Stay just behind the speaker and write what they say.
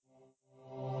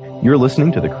You're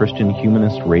listening to the Christian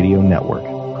Humanist Radio Network,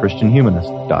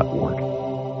 christianhumanist.org.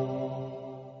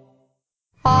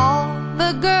 All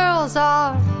the girls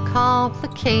are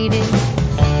complicated.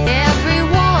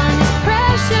 Everyone is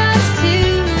precious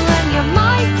too, and you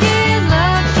might get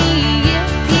lucky if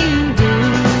you do.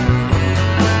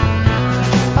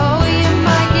 Oh, you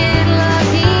might get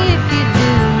lucky if you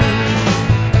do.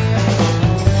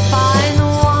 Find the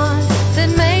one that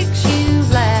makes you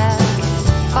laugh.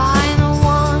 Find the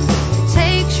one that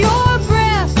takes your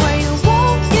breath, where you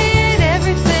won't get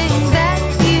everything that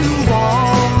you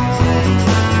want.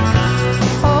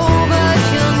 Oh, but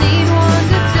you'll need one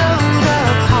to dote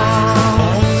upon.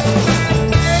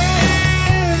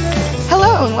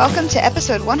 Hello, and welcome to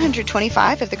episode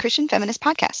 125 of the Christian Feminist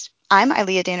Podcast. I'm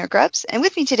Ilia Danner Grubbs, and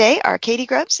with me today are Katie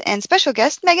Grubbs and special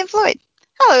guest Megan Floyd.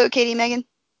 Hello, Katie, Megan.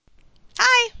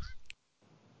 Hi.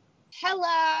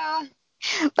 Hello.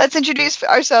 Let's introduce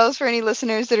ourselves for any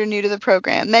listeners that are new to the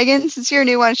program. Megan, since you're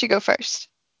new, why don't you go first?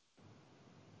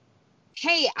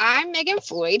 Hey, I'm Megan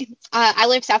Floyd. I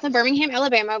live south of Birmingham,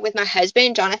 Alabama with my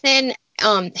husband, Jonathan.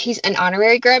 He's an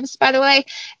honorary Grubbs, by the way,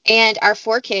 and our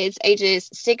 4 kids, ages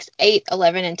 6, 8,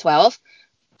 11, and 12.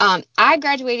 I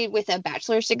graduated with a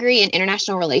bachelor's degree in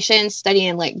international relations,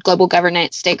 studying like global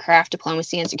governance, statecraft,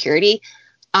 diplomacy, and security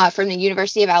from the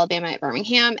University of Alabama at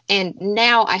Birmingham. And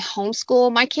now I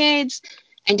homeschool my kids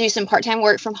and do some part-time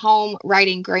work from home,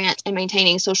 writing grants and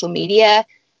maintaining social media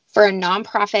for a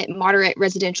nonprofit moderate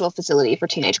residential facility for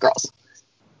teenage girls.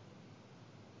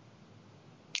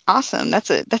 Awesome. That's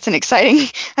an exciting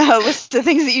list of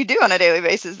things that you do on a daily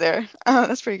basis there.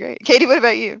 That's pretty great. Katie, what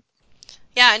about you?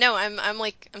 Yeah, no,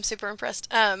 I'm super impressed.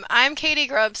 I'm Katie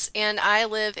Grubbs, and I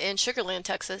live in Sugar Land,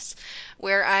 Texas,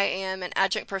 where I am an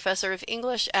adjunct professor of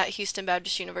English at Houston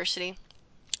Baptist University,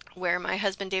 where my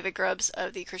husband David Grubbs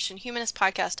of the Christian Humanist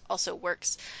Podcast also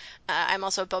works. I'm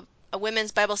also a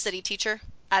women's Bible study teacher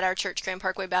at our church, Grand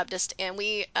Parkway Baptist, and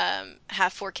we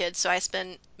have 4 kids, so I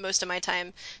spend most of my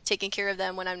time taking care of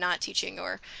them when I'm not teaching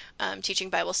or teaching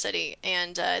Bible study.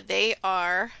 And they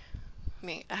are,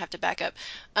 I have to back up.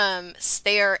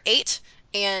 They are 8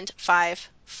 and 5,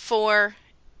 4,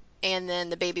 and then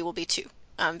the baby will be 2.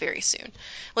 Very soon.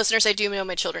 Listeners, I do know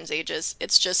my children's ages.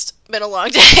 It's just been a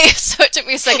long day, so it took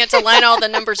me a second to line all the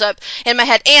numbers up in my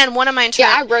head. And one of mine turned...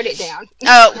 Yeah, I wrote it down.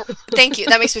 Oh, thank you.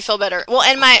 That makes me feel better. Well,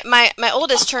 and my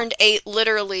oldest turned 8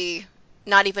 literally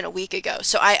not even a week ago.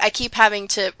 So I keep having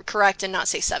to correct and not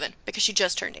say 7 because she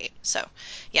just turned 8. So,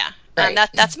 yeah, Right.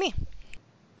 That's me.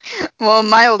 Well,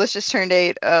 my oldest just turned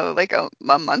 8 like a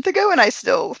month ago, and I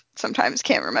still sometimes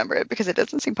can't remember it because it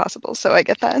doesn't seem possible, so I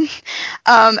get that.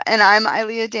 And I'm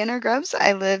Ilia Danner Grubbs.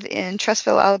 I live in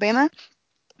Trussville, Alabama,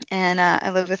 and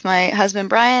I live with my husband,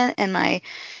 Brian, and my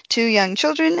 2 young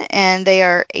children, and they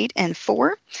are 8 and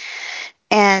 4.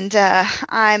 And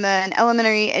I'm an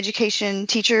elementary education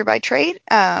teacher by trade,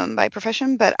 by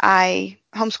profession, but I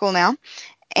homeschool now.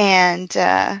 And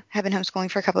have been homeschooling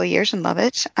for a couple of years and love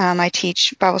it. I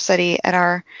teach Bible study at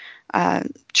our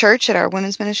church, at our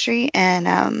women's ministry,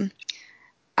 and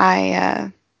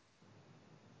I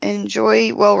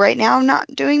enjoy, well, right now I'm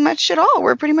not doing much at all.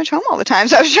 We're pretty much home all the time.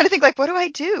 So I was trying to think, like, what do I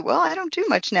do? Well, I don't do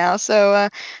much now. So I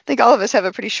think all of us have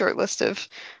a pretty short list of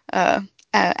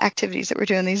activities that we're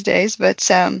doing these days. But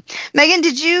Megan,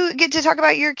 did you get to talk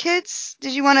about your kids?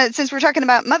 Did you want to, since we're talking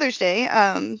about Mother's Day,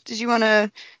 did you want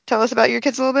to tell us about your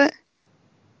kids a little bit?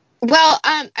 Well,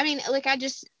 I mean, like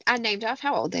I named off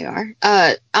how old they are.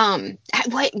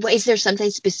 What is there something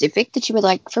specific that you would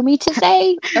like for me to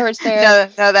say, or is there?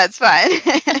 No, that's fine.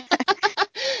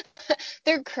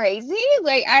 They're crazy.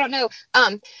 Like, I don't know.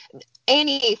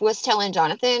 Annie was telling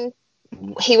Jonathan.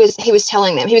 He was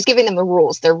telling them, he was giving them their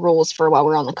rules for while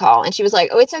we're on the call, and she was like,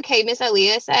 "Oh, it's okay. Miss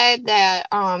Ilia said that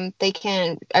they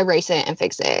can erase it and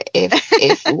fix it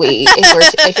if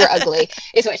you're ugly,"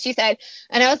 is what she said.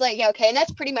 And I was like, "Yeah, okay." And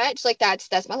that's pretty much like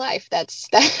that's my life. That's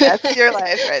your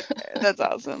life right there. That's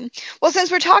awesome. Well, since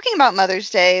we're talking about Mother's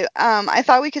Day, I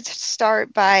thought we could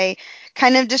start by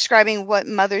kind of describing what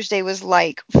Mother's Day was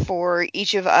like for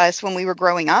each of us when we were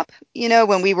growing up,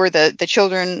 when we were the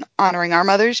children honoring our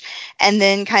mothers, and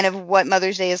then kind of what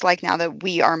Mother's Day is like now that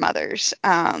we are mothers.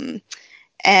 And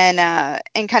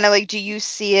kind of like, do you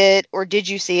see it, or did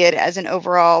you see it as an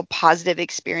overall positive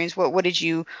experience? What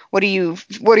are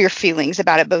your feelings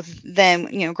about it, both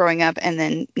then, growing up, and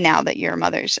then now that you're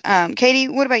mothers? Katie,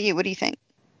 what about you? What do you think?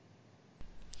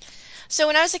 So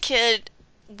when I was a kid,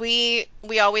 we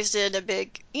always did a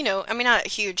big, not a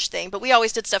huge thing, but we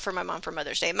always did stuff for my mom for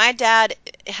Mother's Day. My dad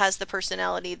has the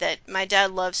personality that my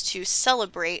dad loves to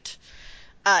celebrate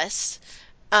us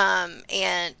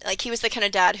And like he was the kind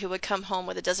of dad who would come home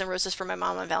with a dozen roses for my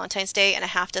mom on Valentine's Day and a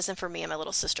half dozen for me and my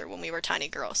little sister when we were tiny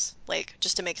girls, like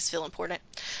just to make us feel important.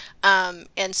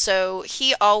 And so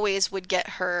he always would get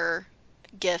her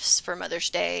gifts for Mother's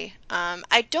Day.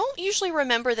 I don't usually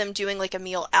remember them doing like a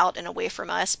meal out and away from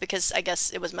us because I guess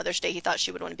it was Mother's Day. He thought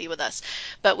she would want to be with us.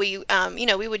 But we,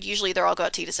 we would usually either all go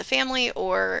out to eat as a family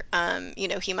or,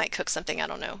 he might cook something. I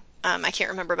don't know. I can't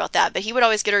remember about that. But he would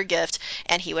always get her a gift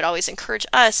and he would always encourage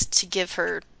us to give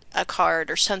her a card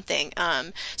or something.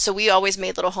 So we always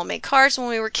made little homemade cards when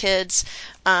we were kids.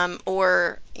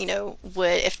 Or,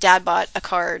 if Dad bought a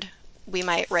card, we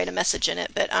might write a message in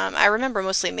it, but I remember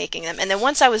mostly making them. And then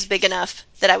once I was big enough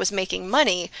that I was making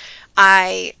money,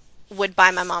 I would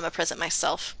buy my mom a present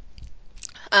myself.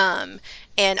 And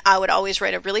I would always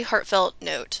write a really heartfelt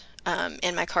note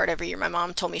in my card every year. My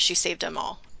mom told me she saved them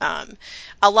all.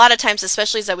 A lot of times,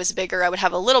 especially as I was bigger, I would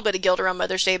have a little bit of guilt around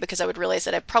Mother's Day because I would realize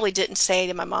that I probably didn't say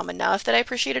to my mom enough that I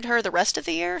appreciated her the rest of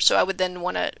the year. So I would then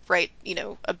want to write,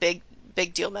 a big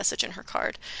deal message in her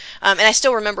card. And I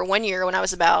still remember one year when I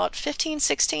was about 15,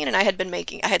 16, and I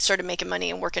had started making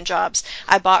money and working jobs.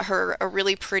 I bought her a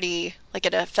really pretty, like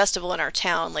at a festival in our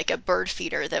town, like a bird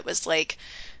feeder that was like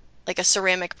a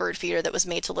ceramic bird feeder that was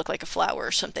made to look like a flower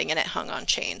or something, and it hung on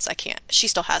chains. She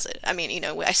still has it. I mean,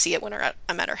 I see it when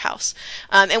I'm at her house.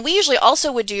 And we usually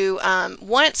also would do,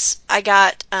 once I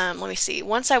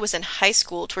was in high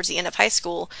school, towards the end of high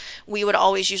school, we would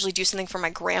always usually do something for my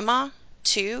grandma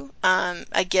too,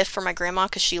 a gift for my grandma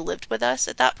because she lived with us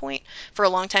at that point. For a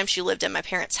long time, she lived in my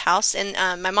parents' house, and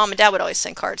my mom and dad would always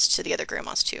send cards to the other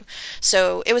grandmas too.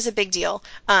 So it was a big deal.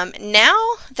 Now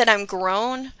that I'm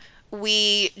grown,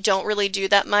 we don't really do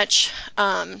that much.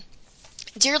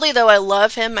 Dearly though I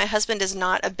love him, my husband is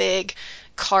not a big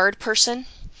card person.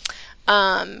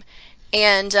 Um,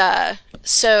 and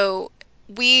so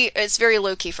it's very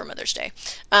low key for Mother's Day.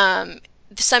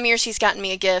 Some years he's gotten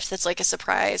me a gift that's like a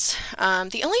surprise.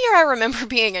 The only year I remember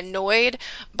being annoyed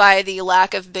by the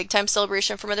lack of big time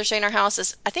celebration for Mother's Day in our house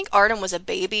is I think Artem was a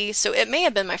baby, so it may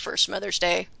have been my first Mother's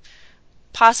Day,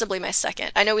 possibly my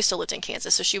second. I know we still lived in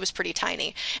Kansas, so she was pretty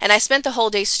tiny. And I spent the whole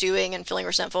day stewing and feeling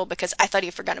resentful because I thought he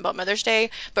had forgotten about Mother's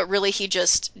Day, but really he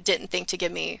just didn't think to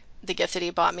give me the gift that he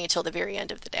bought me until the very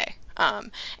end of the day.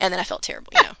 And then I felt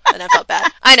terrible, and I felt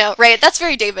bad. I know, right? That's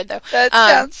very David, though. That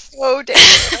sounds so David.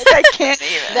 Like, I can't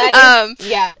even.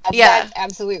 Yeah. That's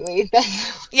absolutely.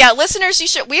 Yeah, listeners,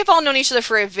 we have all known each other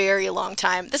for a very long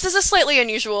time. This is a slightly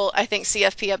unusual, I think,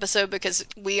 CFP episode because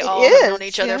we all have known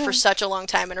each other for such a long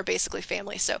time and are basically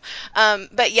family. So,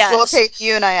 but yeah. Well, okay,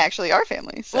 you and I actually are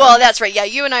family. So. Well, that's right. Yeah,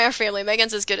 you and I are family.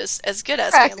 Megan's as good as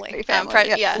family.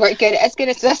 Yeah. We're good as good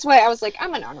as. That's why I was like,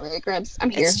 I'm an honorary Grubbs.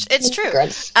 I'm here. It's true.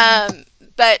 Grubbs.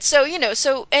 But so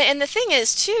and the thing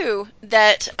is too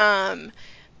that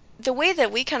the way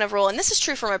that we kind of roll, and this is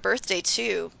true for my birthday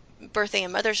too, birthday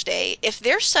and Mother's Day, if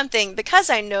there's something, because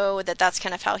I know that that's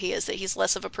kind of how he is, that he's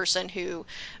less of a person who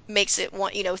makes it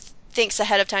thinks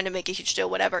ahead of time to make a huge deal,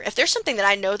 whatever. If there's something that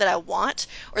I know that I want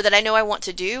or that I know I want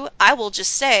to do, I will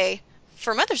just say,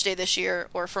 for Mother's Day this year,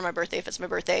 or for my birthday if it's my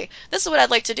birthday, this is what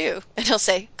I'd like to do, and he'll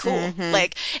say, cool. Mm-hmm.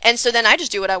 And so then I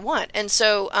just do what I want. And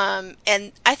so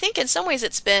and I think in some ways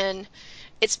it's been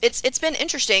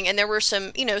interesting, and there were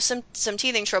some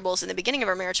teething troubles in the beginning of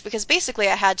our marriage because basically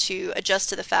I had to adjust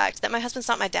to the fact that my husband's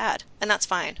not my dad, and that's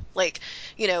fine.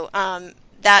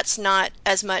 That's not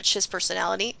as much his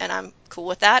personality, and I'm cool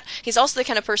with that. He's also the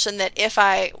kind of person that if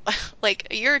I, like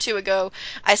a year or two ago,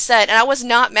 I said, and I was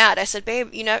not mad, I said, babe,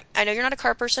 I know you're not a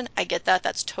car person. I get that.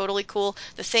 That's totally cool.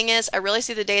 The thing is, I realized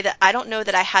the other day that I don't know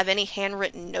that I have any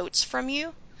handwritten notes from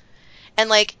you. And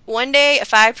one day,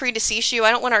 if I predecease you, I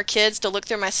don't want our kids to look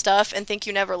through my stuff and think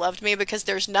you never loved me because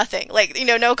there's nothing,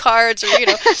 no cards or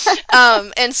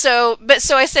and so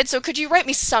I said, so could you write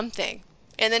me something?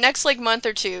 In the next month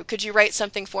or two, could you write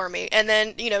something for me? And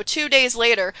then 2 days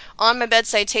later, on my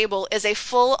bedside table is a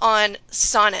full-on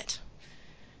sonnet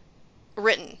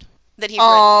written that he'd written.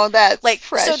 Oh, that's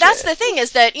precious. So that's the thing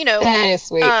is that that is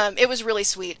sweet. It was really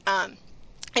sweet.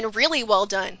 And really well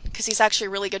done, because he's actually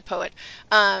a really good poet.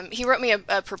 He wrote me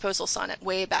a proposal sonnet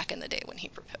way back in the day when he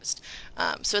proposed.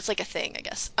 So it's like a thing, I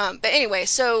guess. But anyway,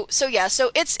 so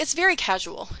it's very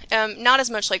casual. Not as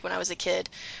much like when I was a kid,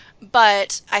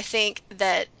 but I think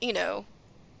that,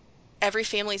 every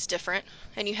family's different,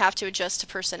 and you have to adjust to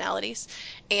personalities.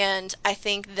 And I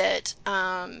think that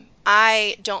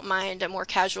I don't mind a more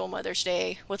casual Mother's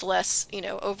Day with less,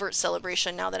 overt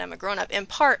celebration now that I'm a grown-up, in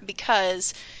part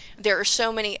because there are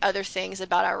so many other things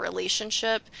about our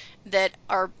relationship that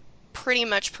are pretty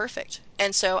much perfect.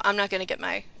 And so I'm not going to get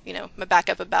my back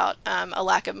up about a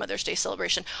lack of Mother's Day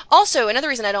celebration. Also, another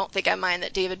reason I don't think I mind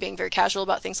that David being very casual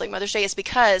about things like Mother's Day is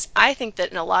because I think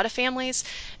that in a lot of families,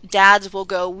 dads will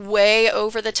go way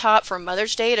over the top for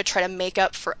Mother's Day to try to make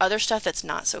up for other stuff that's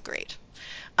not so great.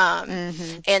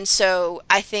 And so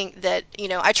I think that,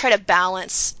 I try to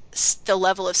balance the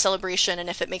level of celebration, and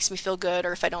if it makes me feel good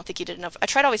or if I don't think you did enough, I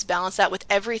try to always balance that with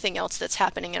everything else that's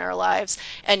happening in our lives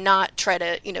and not try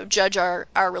to, judge our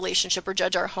relationship or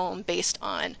judge our home based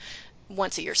on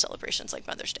once a year celebrations like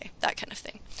Mother's Day, that kind of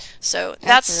thing. So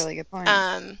That's a really good point.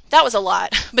 That was a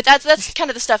lot, but that's kind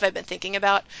of the stuff I've been thinking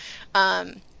about.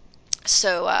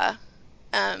 So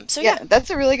yeah, that's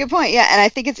a really good point. Yeah, and I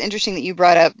think it's interesting that you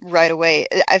brought up right away.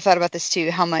 I thought about this too,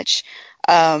 how much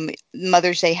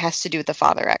Mother's Day has to do with the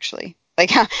father, actually. Like,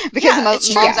 because Yeah,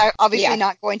 it's true. moms are obviously Yeah.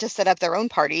 not going to set up their own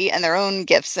party and their own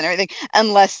gifts and everything,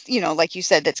 unless, like you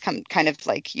said, that's kind of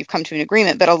like you've come to an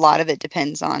agreement. But a lot of it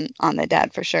depends on the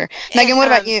dad for sure. Megan, And what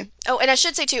about you? oh, and I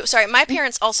should say too, sorry, my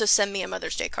parents also send me a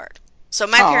Mother's Day card. So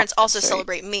my Oh, parents also that's sweet.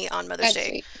 celebrate me on Mother's That's Day.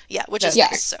 sweet. Yeah, which is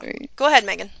That's nice. So sweet. go ahead,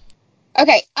 Megan.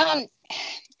 Okay.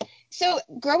 So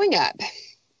growing up,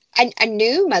 I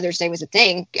knew Mother's Day was a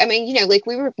thing. I mean, like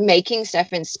we were making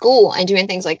stuff in school and doing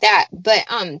things like that. But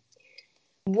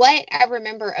what I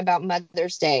remember about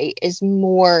Mother's Day is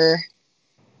more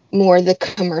the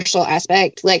commercial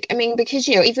aspect. Like, I mean, because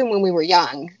even when we were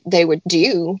young, they would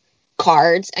do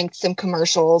cards and some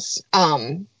commercials.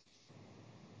 And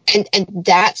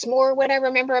that's more what I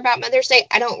remember about Mother's Day.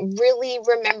 I don't really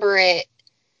remember it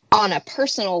on a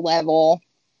personal level,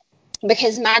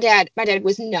 because my dad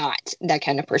was not that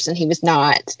kind of person. He was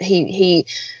not. He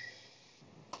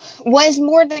was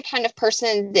more the kind of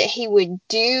person that he would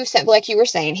do something like you were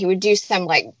saying. He would do some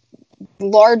like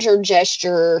larger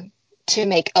gesture to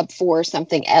make up for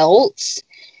something else,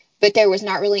 but there was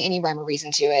not really any rhyme or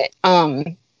reason to it.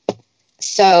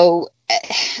 So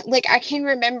like I can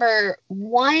remember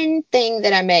one thing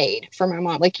that I made for my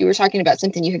mom. Like you were talking about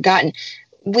something you had gotten.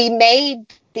 We made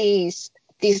these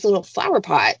little flower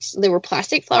pots. They were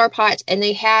plastic flower pots, and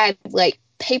they had like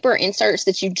paper inserts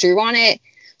that you drew on it.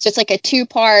 So it's like a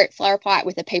 2-part flower pot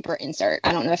with a paper insert.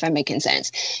 I don't know if I'm making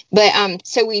sense, but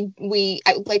so we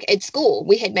like at school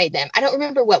we had made them. I don't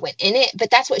remember what went in it, but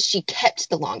that's what she kept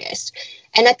the longest.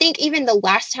 And I think even the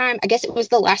last time, I guess it was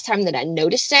the last time that I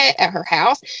noticed it at her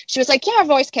house, she was like, "Yeah,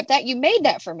 I've always kept that. You made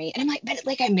that for me." And I'm like, "But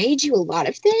like I made you a lot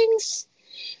of things."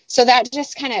 So that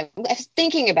just kind of,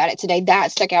 thinking about it today,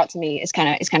 that stuck out to me. It's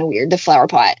kind of weird. The flower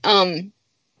pot. I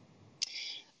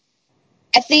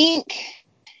think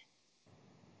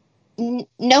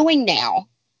knowing now,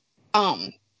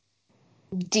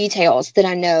 details that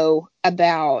I know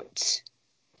about,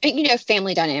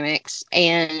 family dynamics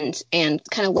and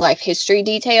kind of life history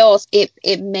details,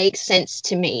 it makes sense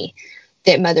to me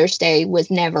that Mother's Day was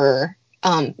never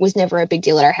a big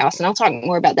deal at our house, and I'll talk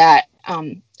more about that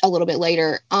a little bit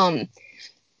later.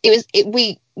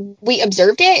 We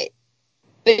observed it,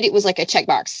 but it was like a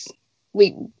checkbox.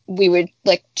 We would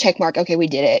like check mark, okay, we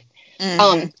did it.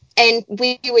 And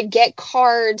we would get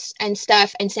cards and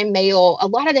stuff and send mail. A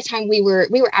lot of the time we were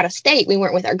out of state. We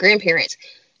weren't with our grandparents.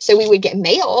 So we would get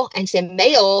mail and send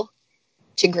mail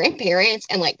to grandparents,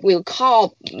 and like we would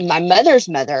call my mother's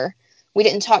mother. We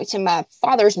didn't talk to my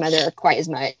father's mother quite as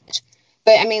much.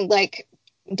 But I mean, like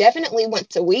definitely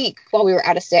once a week while we were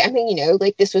out of state. I mean,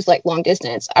 like this was like long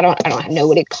distance. I don't know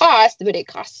what it cost, but it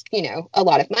cost, a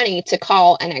lot of money to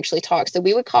call and actually talk. So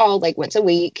we would call like once a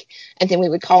week, and then we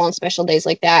would call on special days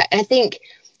like that. And I think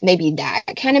maybe that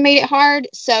kind of made it hard.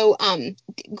 So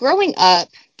growing up,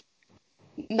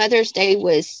 Mother's Day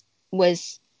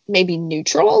was maybe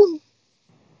neutral.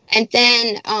 And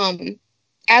then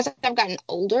as I've gotten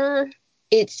older,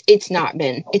 it's not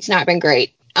been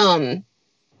great.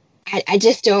 I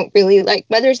just don't really like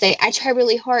Mother's Day. I try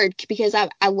really hard because I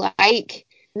like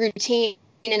routine,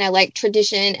 and I like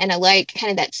tradition, and I like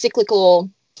kind of that cyclical,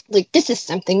 like this is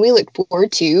something we look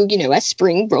forward to, as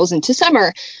spring rolls into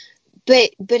summer.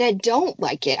 But I don't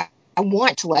like it. I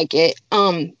want to like it.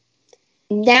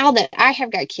 Now that I have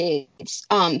got kids,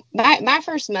 my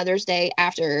first Mother's Day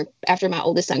after my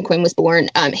oldest son Quinn was born,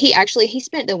 he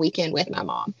spent the weekend with my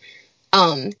mom.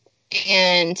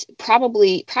 And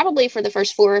probably for the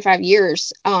first 4 or 5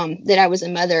 years that I was a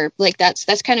mother, like that's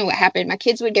kind of what happened. My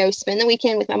kids would go spend the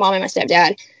weekend with my mom and my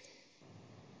stepdad,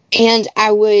 and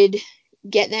I would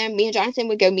get them. Me and Jonathan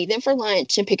would go meet them for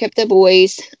lunch and pick up the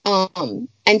boys, and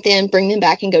then bring them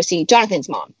back and go see Jonathan's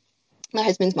mom, my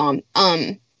husband's mom.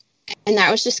 And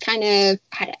that was just kind of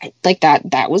like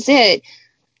that. That was it.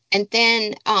 And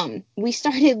then we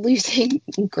started losing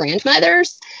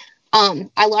grandmothers.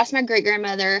 I lost my great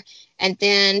grandmother, and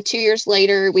then 2 years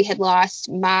later, we had lost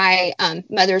my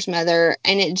mother's mother,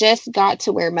 and it just got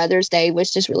to where Mother's Day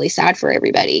was just really sad for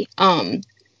everybody.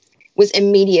 Was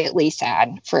immediately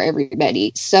sad for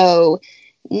everybody. So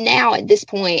now at this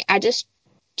point, I just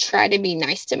try to be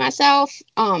nice to myself,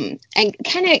 and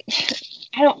kind of,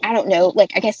 I don't know,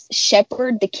 like, I guess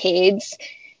shepherd the kids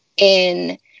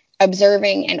in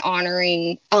observing and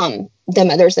honoring the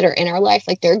mothers that are in our life,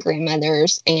 like their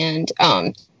grandmothers and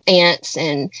aunts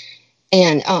and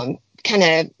kind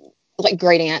of like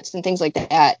great aunts and things like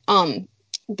that.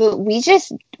 But we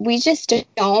just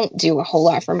don't do a whole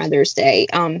lot for Mother's Day.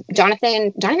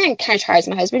 Jonathan kind of tries.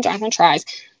 My husband Jonathan tries,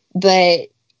 but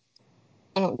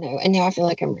I don't know. And now I feel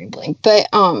like I'm rambling. But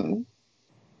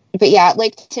yeah,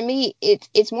 like, to me,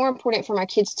 it's more important for my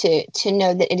kids to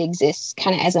know that it exists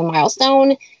kind of as a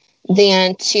milestone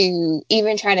than to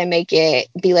even try to make it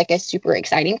be like a super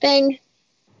exciting thing.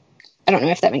 I don't know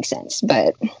if that makes sense,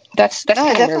 but that's No, it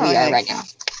kind of where we definitely are right makes now.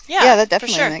 Yeah, that for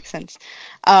definitely sure. makes sense.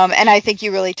 And I think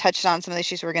you really touched on some of the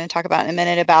issues we're going to talk about in a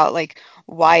minute about like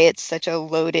why it's such a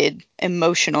loaded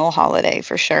emotional holiday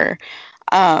for sure.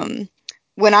 Um,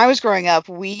 when I was growing up,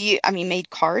 made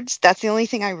cards. That's the only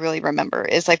thing I really remember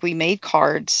is like we made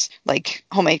cards, like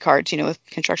homemade cards, with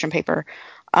construction paper.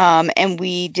 And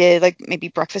we did like maybe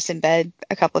breakfast in bed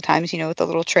a couple of times, with a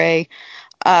little tray.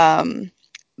 Um,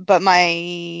 but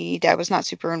my dad was not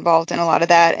super involved in a lot of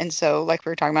that. And so, like we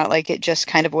were talking about, like it just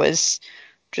kind of was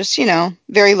just,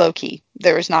 very low key.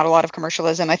 There was not a lot of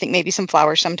commercialism. I think maybe some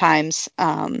flowers sometimes.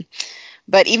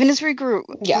 But Yeah. even as we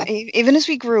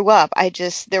grew up,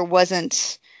 there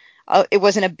wasn't, it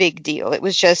wasn't a big deal. It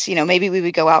was just, maybe we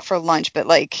would go out for lunch, but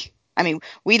like, I mean,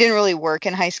 we didn't really work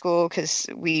in high school because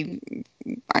we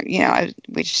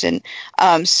just didn't.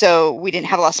 So we didn't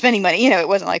have a lot of spending money. It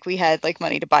wasn't like we had like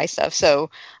money to buy stuff. So,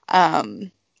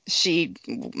 she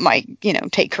might,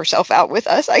 take herself out with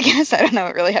us, I guess. I don't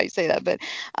know really how you say that, but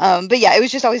yeah, it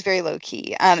was just always very low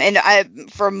key.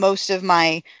 For most of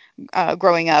my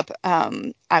growing up,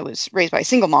 I was raised by a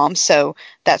single mom, so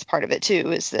that's part of it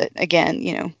too. Is that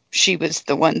again, she was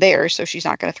the one there, so she's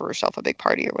not going to throw herself a big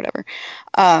party or whatever.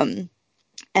 And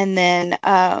then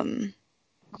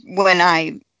when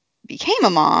I became a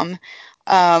mom,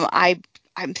 I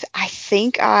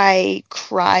think I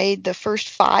cried the first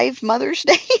 5 Mother's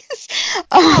Days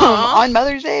Aw. on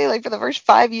Mother's Day, like for the first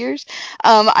 5 years.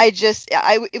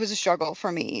 It was a struggle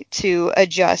for me to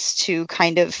adjust to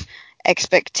kind of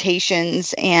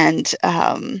expectations and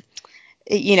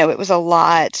it was a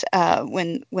lot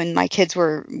when my kids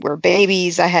were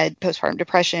babies. I had postpartum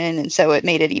depression, and so it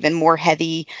made it even more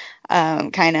heavy,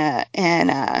 kind of.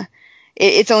 And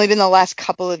it's only been the last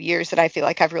couple of years that I feel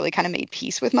like I've really kind of made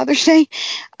peace with Mother's Day.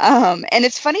 And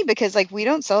it's funny because like we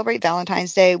don't celebrate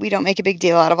Valentine's Day. We don't make a big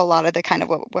deal out of a lot of the kind of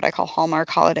what I call Hallmark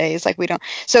holidays. Like we don't.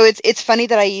 So it's funny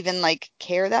that I even like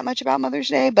care that much about Mother's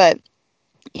Day, but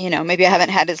maybe I haven't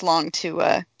had as long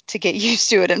to get used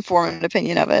to it and form an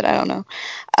opinion of it. I don't know.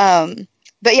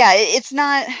 But yeah, it's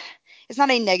not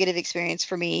a negative experience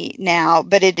for me now,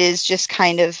 but it is just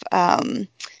kind of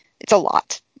it's a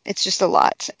lot. It's just a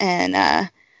lot, and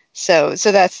so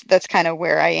that's kind of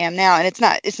where I am now, and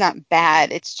it's not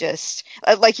bad. It's just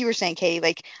like you were saying, Katie.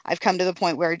 Like I've come to the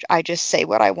point where I just say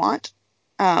what I want.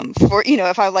 For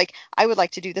if I would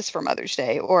like to do this for Mother's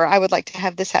Day, or I would like to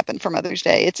have this happen for Mother's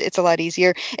Day. It's a lot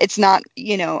easier. It's not,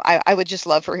 I would just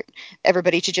love for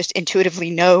everybody to just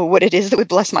intuitively know what it is that would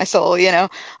bless my soul.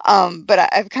 But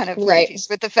I've kind of made Right. peace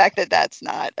with the fact that that's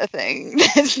not a thing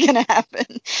that's gonna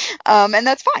happen, and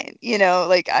that's fine.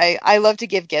 Like I love to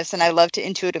give gifts, and I love to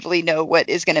intuitively know what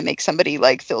is gonna make somebody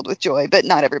like filled with joy, but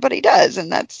not everybody does,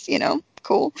 and that's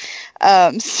cool.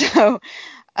 So.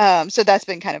 So that's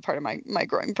been kind of part of my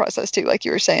growing process too, like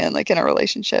you were saying, like in a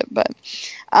relationship. But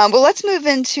well, let's move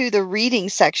into the reading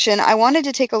section. I wanted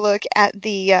to take a look at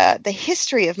the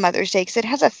history of Mother's Day because it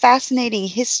has a fascinating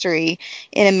history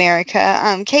in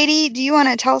America. Katie, do you want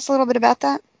to tell us a little bit about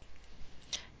that?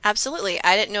 Absolutely.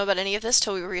 I didn't know about any of this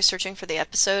till we were researching for the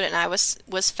episode, and I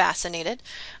was fascinated.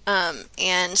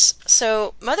 And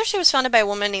so Mother's Day was founded by a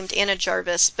woman named Anna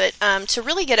Jarvis, but to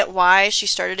really get at why she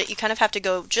started it, you kind of have to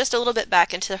go just a little bit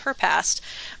back into her past.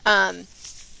 Um,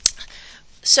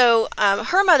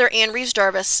 her mother, Anne Reeves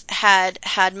Jarvis, had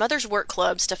mothers' work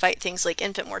clubs to fight things like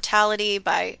infant mortality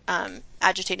by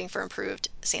agitating for improved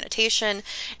sanitation,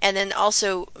 and then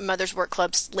also mothers' work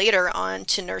clubs later on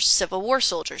to nurse Civil War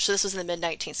soldiers. So this was in the mid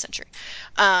 19th century.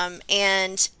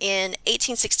 And in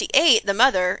 1868, the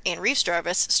mother, Anne Reeves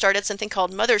Jarvis, started something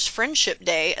called Mother's Friendship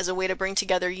Day as a way to bring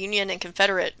together Union and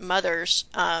Confederate mothers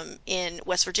in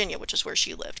West Virginia, which is where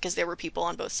she lived, because there were people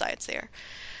on both sides there.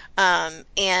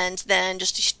 And then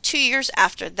just 2 years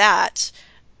after that,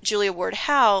 Julia Ward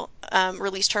Howe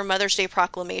released her Mother's Day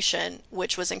proclamation,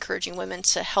 which was encouraging women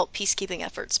to help peacekeeping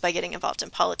efforts by getting involved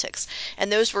in politics.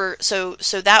 And those were so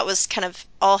that was kind of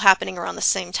all happening around the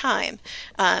same time,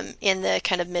 in the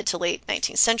kind of mid to late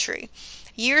 19th century.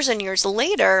 Years and years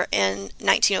later, in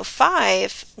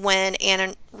 1905, when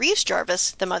Anna Reeves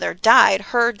Jarvis, the mother, died,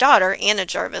 her daughter, Anna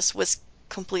Jarvis, was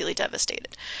completely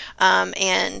devastated.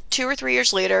 And 2 or 3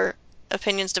 years later,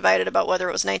 opinions divided about whether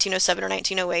it was 1907 or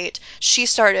 1908, she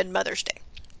started Mother's Day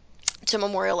to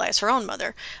memorialize her own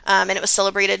mother. And it was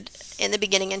celebrated in the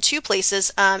beginning in two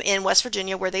places, in West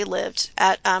Virginia, where they lived,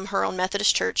 at her own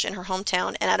Methodist church in her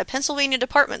hometown, and at a Pennsylvania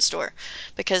department store,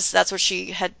 because that's where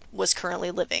she was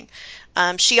currently living.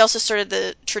 She also started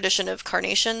the tradition of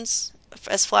carnations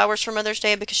as flowers for Mother's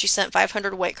Day, because she sent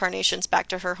 500 white carnations back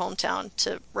to her hometown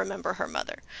to remember her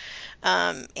mother.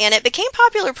 And it became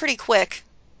popular pretty quick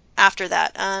after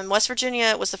that. West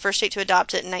Virginia was the first state to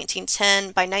adopt it in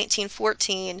 1910. By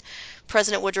 1914,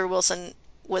 President Woodrow Wilson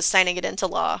was signing it into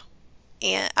law,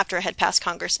 and after it had passed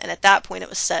Congress, and at that point it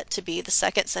was set to be the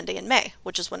second Sunday in May,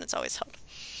 which is when it's always held.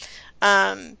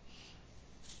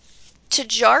 To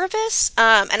Jarvis,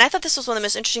 and I thought this was one of the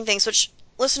most interesting things, which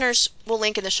listeners will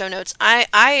link in the show notes.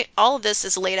 All of this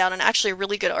is laid out in actually a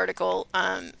really good article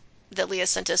that Leah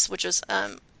sent us, which was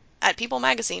at People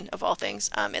Magazine, of all things.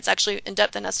 It's actually in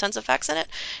depth and has tons of facts in it,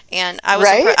 and I was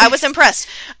Right? I was impressed.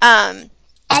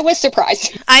 I was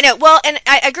surprised. I know. Well, and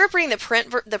I grew up reading the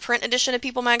print edition of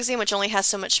People Magazine, which only has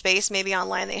so much space. Maybe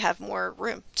online they have more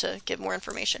room to give more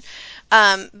information.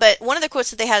 But one of the quotes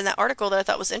that they had in that article that I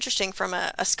thought was interesting from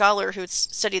a scholar who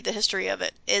studied the history of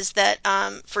it is that,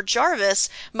 for Jarvis,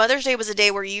 Mother's Day was a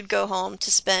day where you'd go home to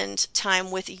spend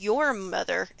time with your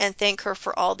mother and thank her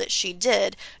for all that she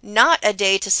did, not a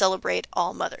day to celebrate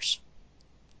all mothers.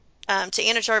 To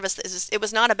Anna Jarvis, it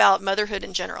was not about motherhood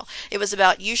in general. It was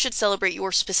about, you should celebrate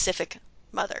your specific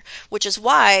mother, which is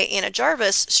why Anna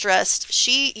Jarvis stressed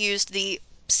she used the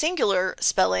singular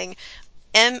spelling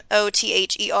MOTHER',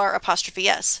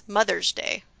 Mother's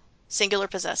Day, singular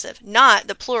possessive, not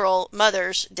the plural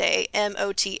Mother's Day,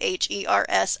 MOTHERS'.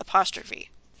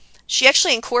 She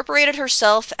actually incorporated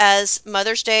herself as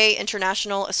Mother's Day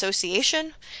International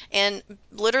Association, and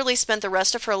literally spent the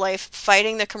rest of her life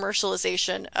fighting the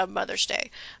commercialization of Mother's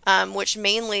Day, which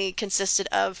mainly consisted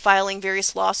of filing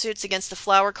various lawsuits against the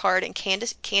flower card and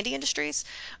candy industries,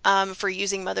 for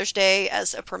using Mother's Day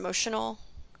as a promotional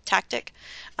tactic.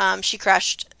 She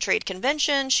crashed trade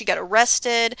conventions. She got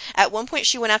arrested. At one point,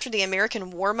 she went after the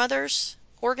American War Mothers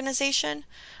organization,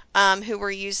 who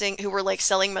were like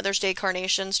selling Mother's Day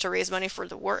carnations to raise money for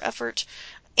the war effort,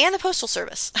 and the Postal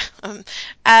Service.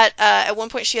 At one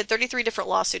point, she had 33 different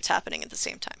lawsuits happening at the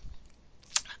same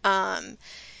time.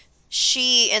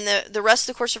 She, in the rest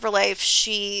of the course of her life,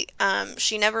 she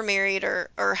never married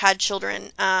or had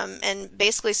children, and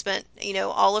basically spent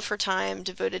all of her time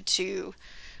devoted to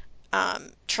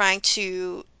trying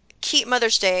to keep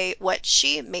Mother's Day what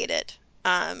she made it,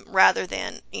 rather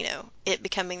than it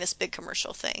becoming this big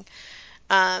commercial thing.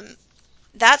 Um,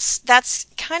 that's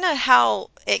kind of how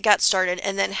it got started,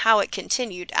 and then how it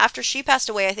continued after she passed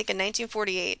away, I think in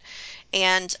 1948,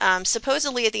 and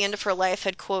supposedly at the end of her life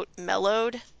had, quote,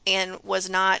 mellowed, and was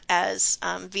not as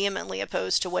vehemently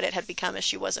opposed to what it had become as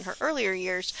she was in her earlier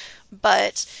years.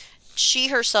 But she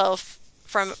herself,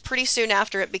 from pretty soon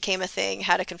after it became a thing,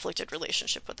 had a conflicted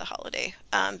relationship with the holiday,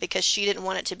 because she didn't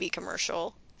want it to be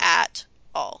commercial at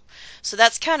all. So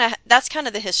that's kind of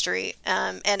the history,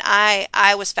 and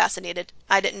I was fascinated.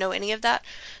 I didn't know any of that,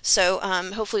 so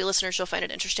hopefully listeners will find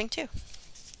it interesting too.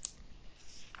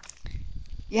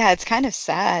 Yeah, it's kind of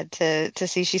sad to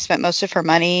see she spent most of her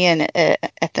money, and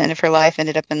at the end of her life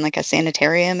ended up in like a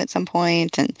sanitarium at some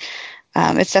point, and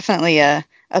it's definitely a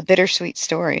bittersweet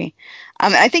story.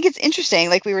 I think it's interesting,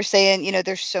 like we were saying,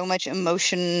 there's so much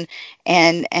emotion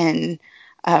and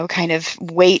kind of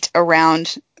weight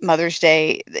around Mother's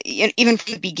Day, even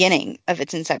from the beginning of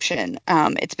its inception.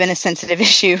 It's been a sensitive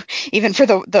issue, even for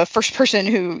the first person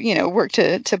who worked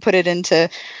to put it into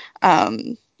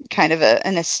kind of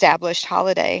an established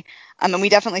holiday. And we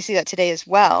definitely see that today as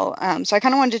well. So I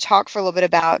kind of wanted to talk for a little bit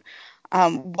about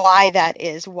why that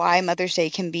is, why Mother's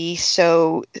Day can be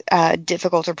so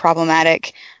difficult or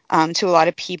problematic to a lot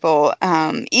of people,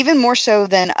 even more so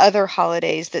than other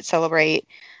holidays that celebrate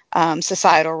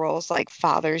societal roles like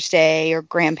Father's Day or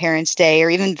Grandparents' Day or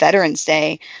even Veterans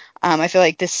Day. I feel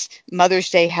like this Mother's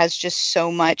Day has just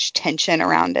so much tension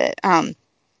around it.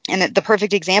 And the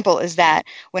perfect example is that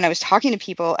when I was talking to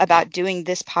people about doing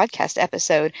this podcast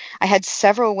episode, I had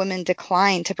several women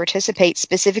decline to participate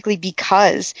specifically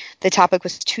because the topic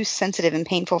was too sensitive and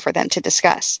painful for them to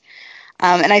discuss.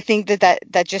 And I think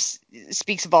that just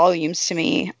speaks volumes to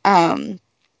me.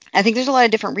 I think there's a lot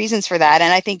of different reasons for that,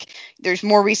 and I think there's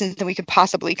more reasons than we could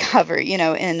possibly cover,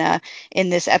 in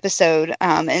this episode.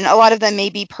 And a lot of them may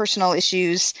be personal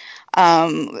issues,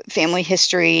 family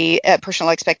history, personal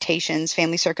expectations,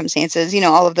 family circumstances.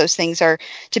 All of those things are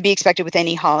to be expected with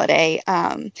any holiday.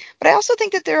 But I also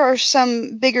think that there are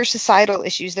some bigger societal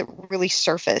issues that really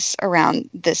surface around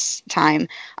this time.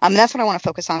 And that's what I want to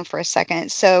focus on for a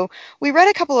second. So we read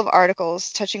a couple of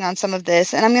articles touching on some of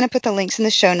this, and I'm going to put the links in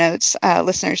the show notes,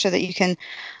 listeners, so that you can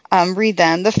read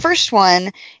them. The first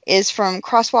one is from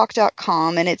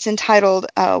crosswalk.com, and it's entitled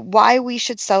Why We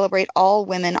Should Celebrate All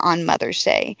Women on Mother's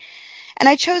Day. And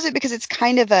I chose it because it's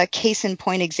kind of a case in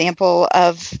point example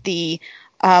of the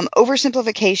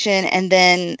oversimplification and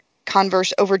then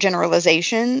converse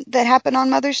overgeneralization that happened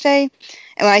on Mother's Day.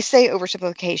 And when I say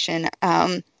oversimplification,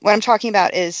 what I'm talking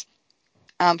about is,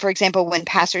 for example, when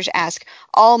pastors ask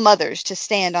all mothers to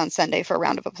stand on Sunday for a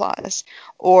round of applause,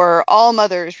 or all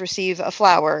mothers receive a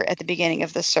flower at the beginning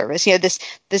of the service.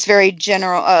 This very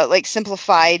general,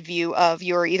 simplified view of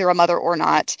you're either a mother or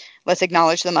not. Let's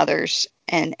acknowledge the mothers.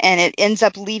 And it ends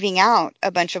up leaving out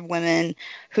a bunch of women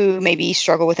who maybe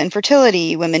struggle with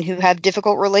infertility, women who have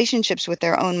difficult relationships with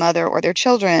their own mother or their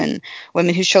children,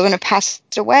 women whose children have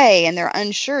passed away and they're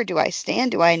unsure. Do I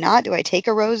stand? Do I not? Do I take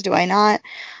a rose? Do I not?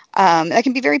 That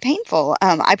can be very painful.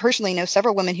 I personally know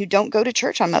several women who don't go to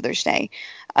church on Mother's Day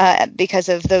because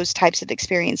of those types of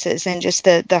experiences and just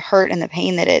the hurt and the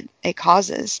pain that it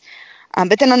causes.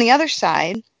 But then on the other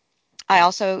side, I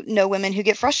also know women who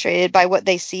get frustrated by what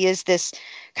they see as this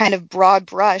kind of broad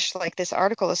brush, like this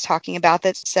article is talking about,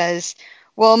 that says,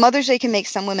 well, Mother's Day can make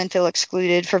some women feel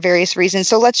excluded for various reasons,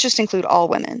 so let's just include all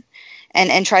women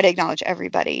and try to acknowledge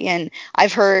everybody. And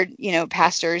I've heard,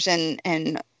 pastors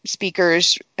and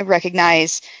speakers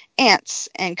recognize aunts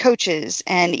and coaches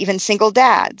and even single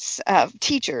dads,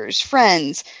 teachers,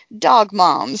 friends, dog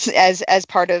moms as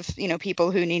part of,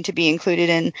 people who need to be included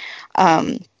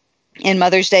in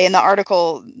Mother's Day. And the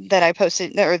article that I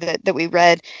posted, or that we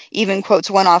read, even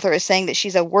quotes one author as saying that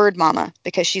she's a word mama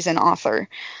because she's an author.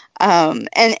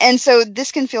 And so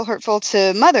this can feel hurtful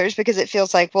to mothers because it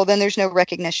feels like, well, then there's no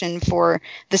recognition for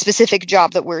the specific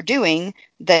job that we're doing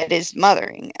that is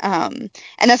mothering. And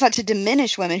that's not to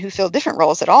diminish women who fill different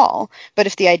roles at all. But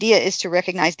if the idea is to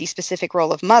recognize the specific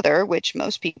role of mother, which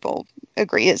most people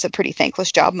agree is a pretty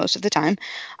thankless job most of the time,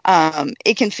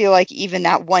 it can feel like even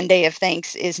that one day of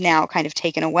thanks is now kind of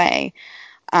taken away.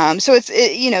 So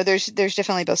there's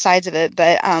definitely both sides of it.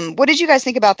 But what did you guys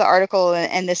think about the article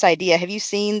and this idea? Have you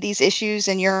seen these issues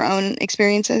in your own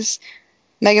experiences?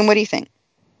 Megan, what do you think?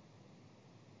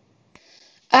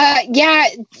 Yeah,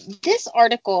 this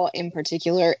article in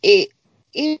particular, it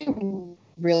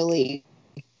really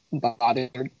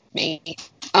bothered me.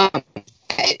 I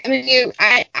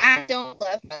don't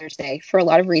love Mother's Day for a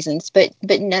lot of reasons, but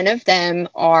none of them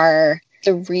are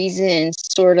the reasons,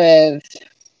 sort of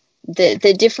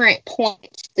the different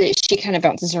points that she kind of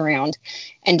bounces around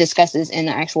and discusses in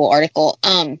the actual article.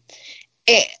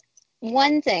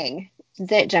 One thing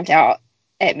that jumped out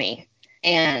at me,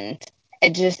 and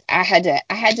I had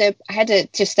to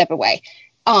just step away.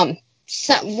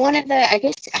 So one of the, I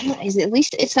guess, I don't know,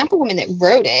 it's not the woman that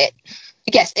wrote it.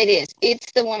 Yes, it is.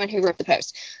 It's the woman who wrote the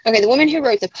post. Okay, the woman who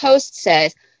wrote the post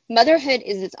says, motherhood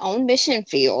is its own mission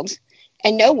field,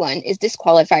 and no one is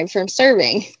disqualified from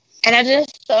serving. And I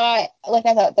just thought, I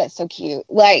thought that's so cute.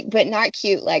 But not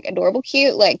cute, adorable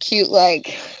cute, cute,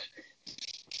 like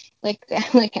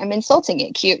I'm insulting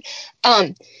it cute.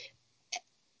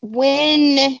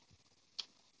 When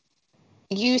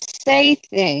you say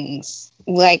things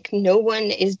like no one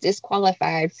is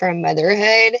disqualified from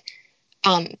motherhood,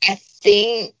 I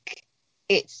think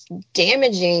it's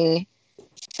damaging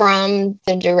from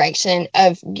the direction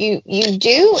of you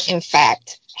do, in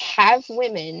fact, have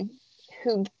women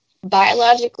who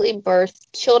biologically birth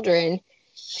children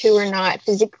who are not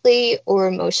physically or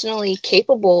emotionally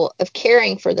capable of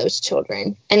caring for those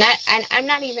children. And I'm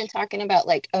not even talking about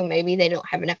maybe they don't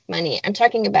have enough money. I'm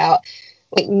talking about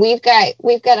we've got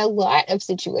a lot of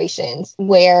situations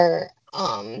where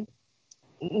I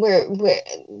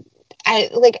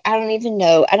don't even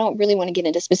know. I don't really want to get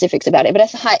into specifics about it, but I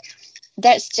thought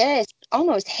that's just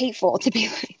almost hateful to be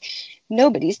like,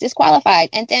 nobody's disqualified.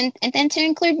 And then to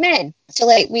include men. So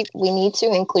we need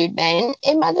to include men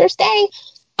in Mother's Day.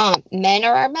 Men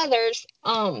are our mothers.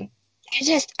 I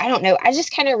don't know. I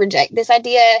just kind of reject this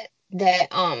idea that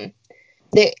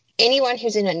anyone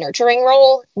who's in a nurturing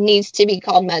role needs to be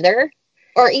called mother,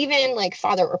 or even like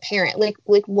father or parent. Like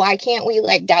why can't we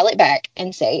like dial it back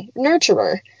and say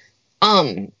nurturer?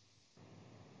 And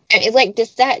it, like,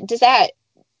 does that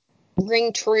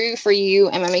ring true for you?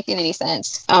 Am I making any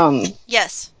sense?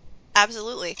 Yes,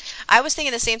 absolutely. I was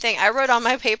thinking the same thing. I wrote on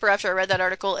my paper after I read that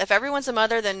article, if everyone's a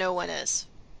mother, then no one is.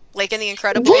 Like in The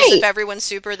Incredibles, if Right. everyone's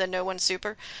super, then no one's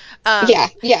super. Um, Yeah.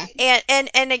 Yeah.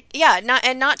 yeah,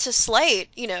 not to slight,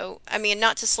 I mean,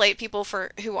 not to slight people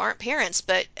for who aren't parents,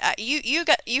 but you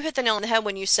hit the nail on the head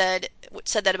when you said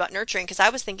that about nurturing, because I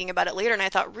was thinking about it later and I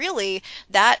thought, really,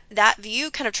 that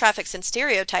view kind of traffics in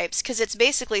stereotypes, because it's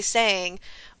basically saying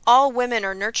all women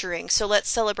are nurturing, so let's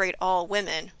celebrate all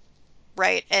women,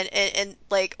 right? And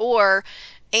like, or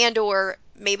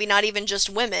maybe not even just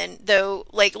women, though.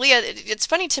 Like, Leah, it's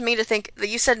funny to me to think that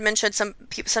you mentioned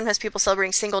sometimes people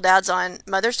celebrating single dads on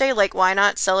Mother's Day. Like, why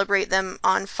not celebrate them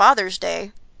on Father's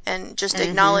Day and just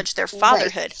acknowledge their Right.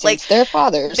 fatherhood? Like, Since they're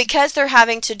fathers. because they're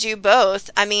having to do both.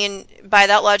 I mean, by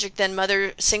that logic, then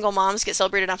single moms get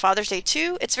celebrated on Father's Day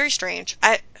too. It's very strange.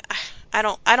 I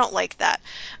don't like that.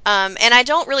 And I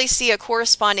don't really see a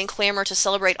corresponding clamor to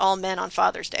celebrate all men on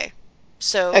Father's Day.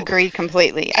 So, Agreed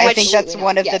completely. I think which that's Absolutely not.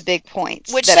 one of the Yes. big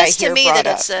points which that I says to hear me that brought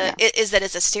up.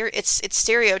 Yeah. it's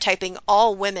stereotyping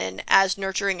all women as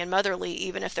nurturing and motherly,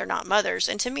 even if they're not mothers.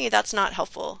 And to me, that's not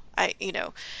helpful.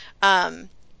 Um,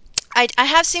 I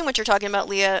have seen what you're talking about,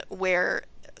 Leah, where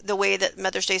the way that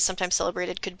Mother's Day is sometimes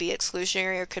celebrated could be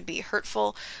exclusionary or could be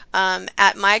hurtful.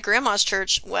 At my grandma's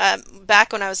church,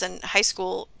 back when I was in high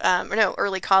school, or no,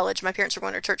 early college, my parents were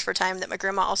going to church for a time that my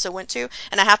grandma also went to,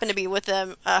 and I happened to be with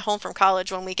them home from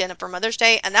college one weekend for Mother's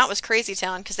Day, and that was crazy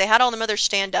town because they had all the mothers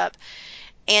stand up,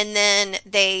 and then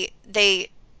they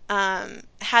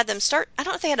had them start. I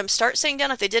don't know if they had them start sitting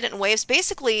down, if they did it in waves.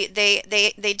 Basically, they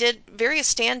did various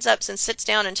stands ups and sits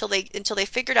down until they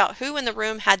figured out who in the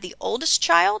room had the oldest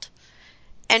child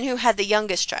and who had the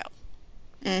youngest child.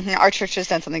 Our church has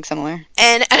done something similar.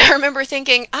 And I remember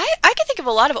thinking, I could think of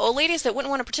a lot of old ladies that wouldn't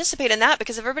want to participate in that,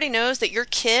 because if everybody knows that your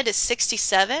kid is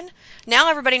 67, now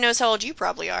everybody knows how old you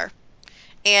probably are.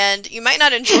 And you might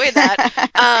not enjoy that,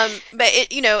 but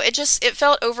it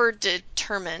felt over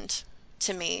determined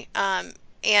to me.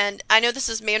 And I know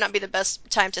may not be the best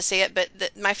time to say it, but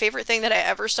my favorite thing that I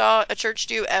ever saw a church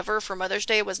do ever for Mother's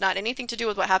Day was not anything to do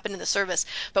with what happened in the service.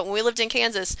 But when we lived in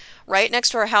Kansas, right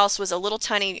next to our house was a little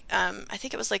tiny, I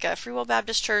think it was like a Free Will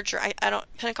Baptist church, or I don't,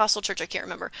 Pentecostal church, I can't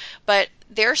remember. But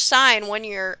their sign one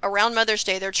year around Mother's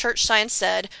Day, their church sign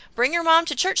said, "Bring your mom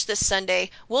to church this Sunday.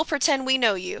 We'll pretend we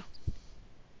know you."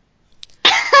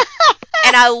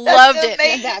 And I That's loved it.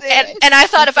 That's amazing. good. And I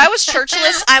thought if I was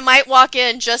churchless, I might walk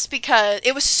in just because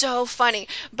it was so funny.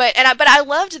 But I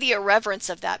loved the irreverence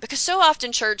of that, because so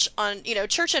often church on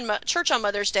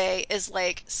Mother's Day is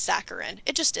like saccharine.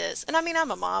 It just is. And I mean, I'm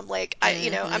a mom. Like,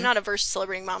 I'm not averse to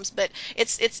celebrating moms, but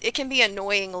it can be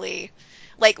annoyingly,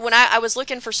 like, when I was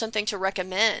looking for something to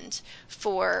recommend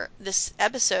for this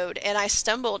episode, and I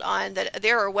stumbled on that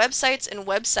there are websites and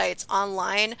websites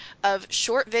online of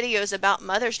short videos about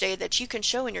Mother's Day that you can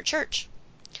show in your church.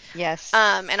 Yes.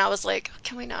 And I was like,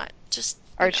 can we not just,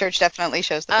 Our church definitely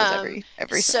shows those um,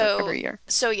 every so, year.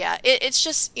 yeah, it's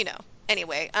just,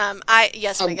 anyway,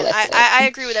 yes, Oh, Megan, bless it. I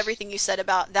agree with everything you said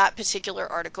about that particular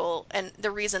article and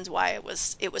the reasons why it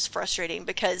was frustrating,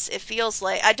 because it feels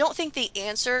like, I don't think the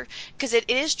answer, because it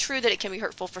is true that it can be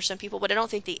hurtful for some people, but I don't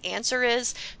think the answer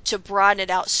is to broaden it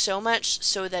out so much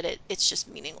so that it's just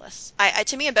meaningless.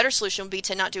 To me, a better solution would be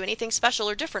to not do anything special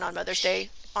or different on Mother's Day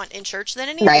in church than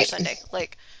any other Right. Sunday.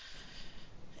 Like,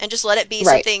 and just let it be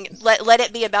Right. something, let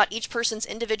it be about each person's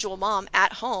individual mom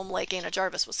at home, like Anna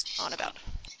Jarvis was on about.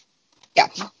 Yeah.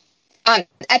 I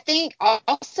think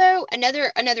also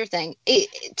another thing,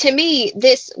 to me,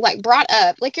 this like brought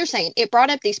up, like you're saying, it brought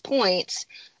up these points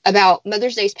about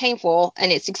Mother's Day is painful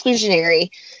and it's exclusionary.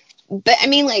 But I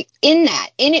mean, like, in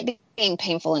it being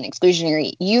painful and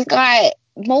exclusionary, you've got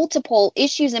multiple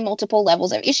issues and multiple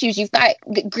levels of issues. You've got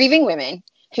grieving women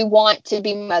who want to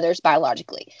be mothers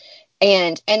biologically,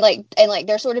 and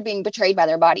they're sort of being betrayed by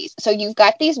their bodies. So you've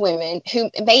got these women who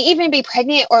may even be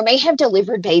pregnant or may have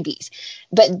delivered babies,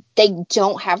 but they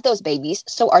don't have those babies.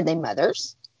 So are they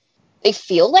mothers? They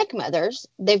feel like mothers.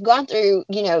 They've gone through,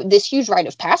 this huge rite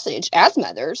of passage as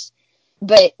mothers,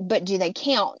 but do they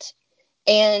count?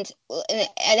 And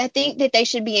I think that they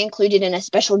should be included in a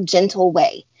special gentle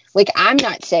way. Like, I'm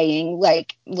not saying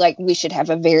like we should have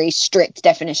a very strict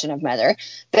definition of mother,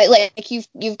 but like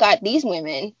you've got these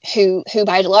women who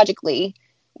biologically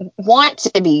want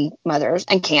to be mothers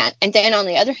and can't. And then on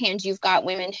the other hand, you've got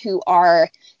women who are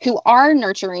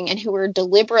nurturing and who are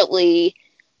deliberately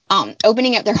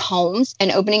opening up their homes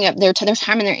and opening up their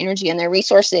time and their energy and their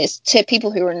resources to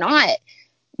people who are not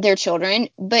their children,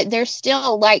 but they're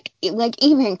still like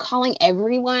even calling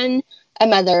everyone a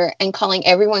mother and calling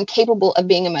everyone capable of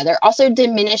being a mother also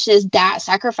diminishes that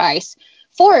sacrifice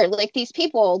for like these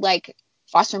people, like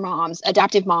foster moms,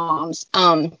 adoptive moms,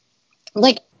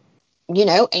 like, you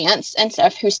know, aunts and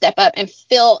stuff who step up and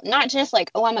feel not just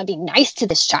like, oh, I'm gonna be nice to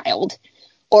this child,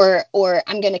 or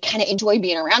I'm gonna kind of enjoy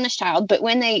being around this child, but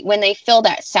when they feel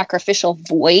that sacrificial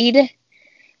void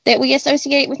that we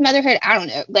associate with motherhood, I don't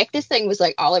know, like this thing was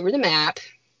like all over the map,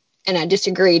 and I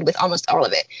disagreed with almost all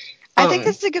of it. I think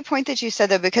that's a good point that you said,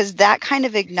 though, because that kind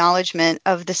of acknowledgement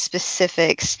of the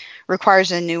specifics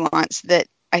requires a nuance that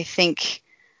I think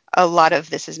a lot of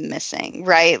this is missing,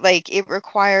 right? Like it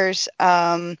requires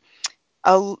a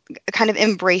kind of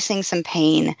embracing some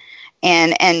pain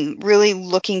and really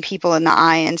looking people in the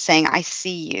eye and saying, I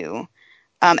see you.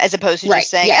 As opposed to Right. just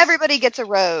saying Yes. everybody gets a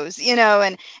rose, you know,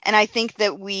 and I think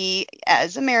that we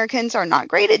as Americans are not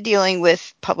great at dealing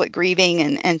with public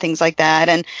grieving and things like that.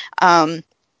 And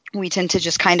we tend to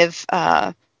just kind of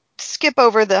skip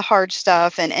over the hard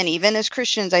stuff. And even as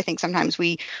Christians, I think sometimes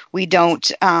we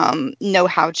don't know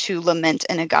how to lament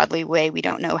in a godly way. We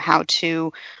don't know how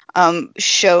to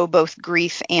show both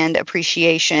grief and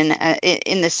appreciation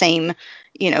in the same,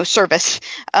 you know, service,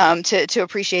 to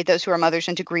appreciate those who are mothers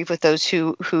and to grieve with those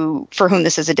who for whom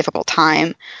this is a difficult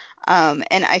time.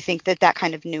 And I think that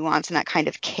kind of nuance and that kind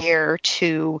of care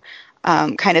to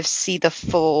kind of see the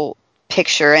full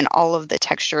picture and all of the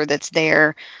texture that's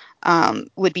there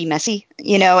would be messy,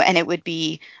 you know, and it would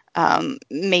be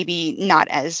maybe not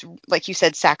as, like you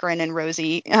said, saccharine and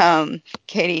rosy,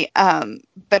 Katie.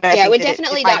 But I Yeah, it think would that it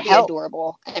definitely might not be help.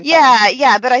 adorable and fun.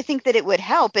 Yeah, but I think that it would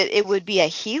help. It would be a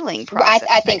healing process.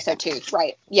 I think so too.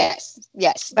 Right. Yes.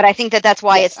 Yes. But I think that that's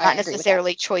why Yes. it's I not agree with that.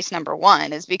 necessarily choice number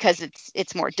one, is because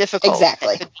it's more difficult.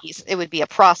 Exactly. It would be a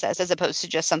process as opposed to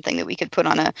just something that we could put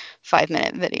on a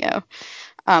 5-minute video.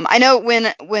 I know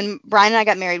when Brian and I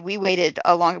got married, we waited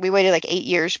like 8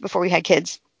 years before we had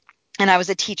kids. And I was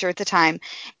a teacher at the time.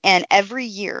 And every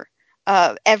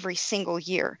single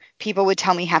year, people would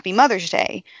tell me Happy Mother's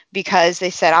Day because they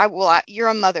said, you're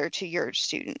a mother to your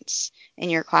students in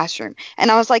your classroom. And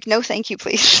I was like, no, thank you,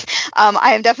 please.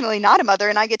 I am definitely not a mother,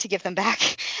 and I get to give them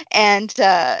back. And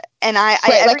Right.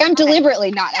 every Like I'm time,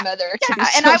 deliberately not a mother to yeah,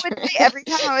 these and I would children. say every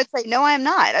time I would say, no, I'm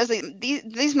not. I was like,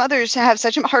 these mothers have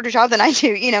such a harder job than I do,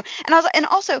 you know. And I was, and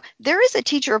also there is a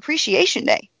Teacher Appreciation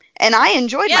Day. And I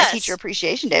enjoyed my Teacher Yes.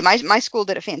 Appreciation Day. My school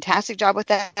did a fantastic job with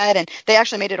that, and they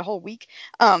actually made it a whole week.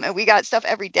 And we got stuff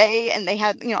every day, and they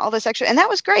had, you know, all this extra, and that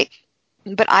was great.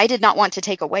 But I did not want to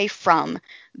take away from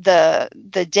the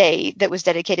day that was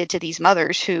dedicated to these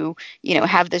mothers who, you know,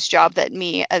 have this job that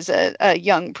me as a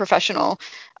young professional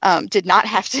did not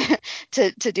have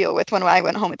to deal with when I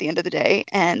went home at the end of the day.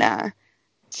 And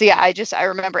so yeah, I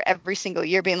remember every single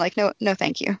year being like, no, no,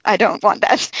 thank you. I don't want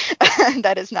that.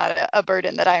 That is not a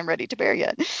burden that I am ready to bear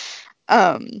yet.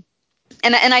 Um,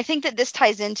 and I think that this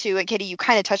ties into, and Katie, you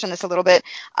kind of touched on this a little bit.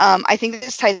 I think that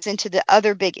this ties into the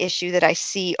other big issue that I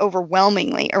see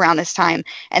overwhelmingly around this time,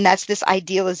 and that's this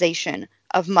idealization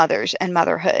of mothers and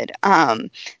motherhood.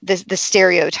 The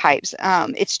stereotypes.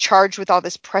 It's charged with all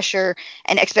this pressure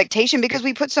and expectation because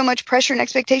we put so much pressure and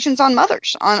expectations on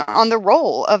mothers, on the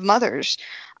role of mothers.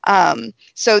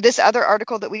 So this other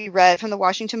article that we read from the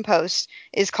Washington Post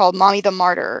is called "Mommy the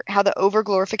Martyr: How the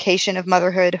Overglorification of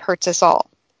Motherhood Hurts Us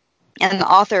All." And the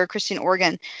author, Christian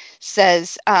Organ,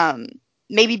 says,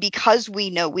 maybe because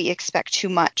we know we expect too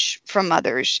much from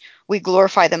mothers, we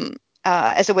glorify them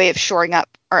as a way of shoring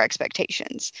up our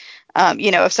expectations. You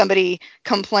know, if somebody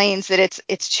complains that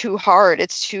it's too hard,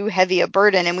 it's too heavy a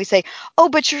burden, and we say, oh,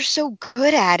 but you're so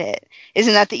good at it,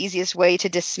 isn't that the easiest way to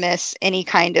dismiss any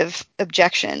kind of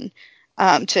objection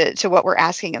to what we're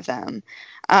asking of them?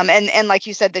 And like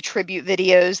you said, the tribute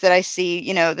videos that I see,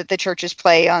 you know, that the churches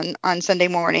play on Sunday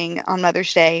morning on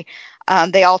Mother's Day,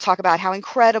 they all talk about how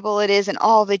incredible it is and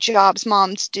all the jobs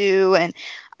moms do. And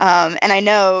I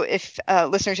know if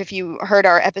listeners, if you heard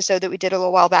our episode that we did a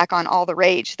little while back on All the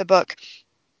Rage, the book,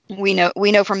 we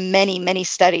know from many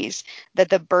studies that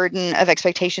the burden of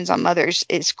expectations on mothers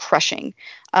is crushing,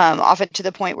 often to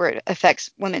the point where it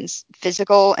affects women's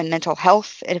physical and mental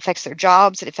health. It affects their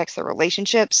jobs. It affects their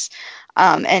relationships,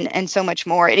 and so much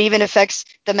more. It even affects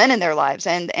the men in their lives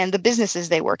and the businesses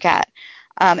they work at.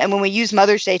 And when we use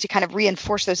Mother's Day to kind of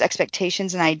reinforce those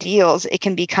expectations and ideals, it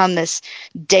can become this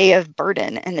day of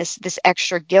burden and this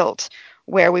extra guilt,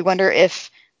 where we wonder if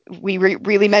we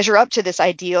really measure up to this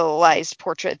idealized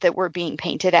portrait that we're being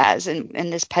painted as,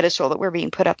 and this pedestal that we're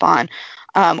being put up on.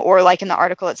 Or like in the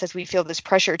article, it says we feel this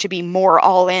pressure to be more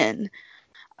all in.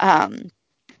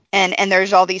 And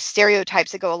there's all these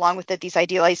stereotypes that go along with it, these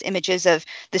idealized images of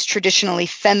this traditionally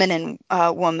feminine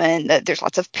woman. There's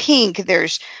lots of pink,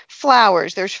 there's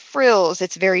flowers, there's frills.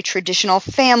 It's very traditional,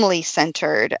 family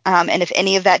centered. And if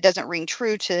any of that doesn't ring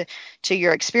true to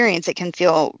your experience, it can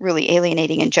feel really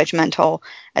alienating and judgmental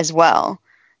as well.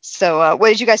 So what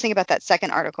did you guys think about that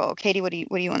second article? Katie, what do you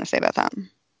want to say about that?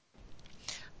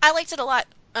 I liked it a lot.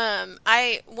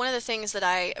 One of the things that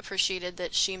I appreciated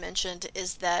that she mentioned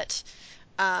is that,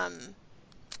 and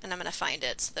I'm going to find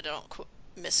it so that I don't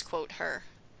misquote her.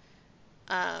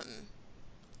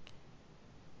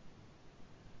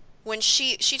 When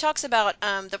she talks about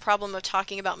the problem of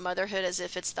talking about motherhood as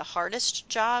if it's the hardest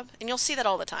job, and you'll see that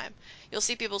all the time. You'll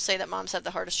see people say that moms have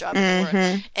the hardest job in the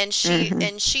world. And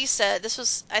she said,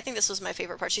 I think this was my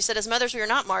favorite part. She said, as mothers, we are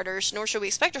not martyrs, nor should we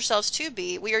expect ourselves to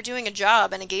be. We are doing a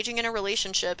job, and engaging in a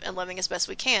relationship and loving as best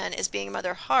we can. Is being a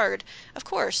mother hard? Of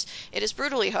course. It is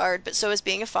brutally hard, but so is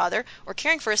being a father, or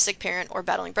caring for a sick parent, or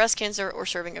battling breast cancer, or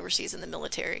serving overseas in the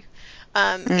military.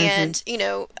 And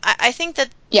I think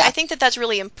that that's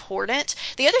really important.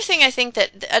 Another thing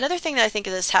that I think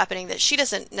is happening that she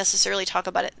doesn't necessarily talk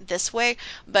about it this way,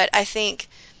 but I think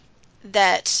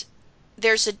that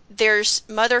there's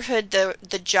motherhood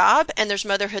the job, and there's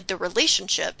motherhood the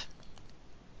relationship,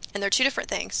 and they're two different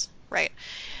things, right?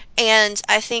 And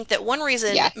I think that one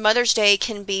reason Mother's Day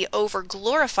can be over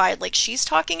glorified, like she's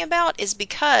talking about, is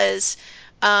because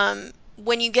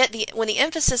when the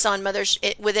emphasis on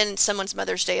within someone's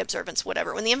Mother's Day observance,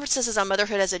 whatever, when the emphasis is on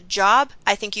motherhood as a job,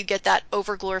 I think you get that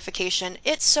over glorification.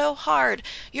 It's so hard.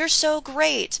 You're so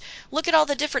great. Look at all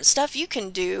the different stuff you can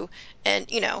do. And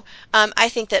I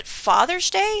think that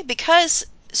Father's Day, because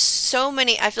so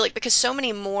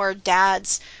many more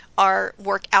dads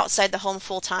work outside the home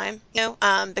full time,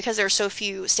 because there are so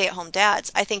few stay-at-home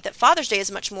dads. I think that Father's Day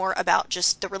is much more about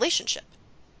just the relationship.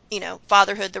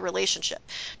 Fatherhood, the relationship,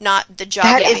 not the job.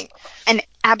 That is an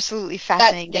absolutely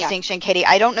fascinating distinction, Katie.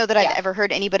 I don't know that I've ever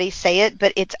heard anybody say it,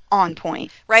 but it's on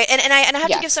point. Right, and I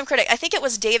have to give some credit. I think it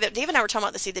was David. Dave and I were talking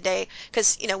about this the other day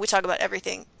because we talk about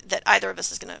everything that either of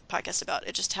us is going to podcast about.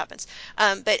 It just happens.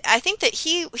 But I think that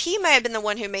he might have been the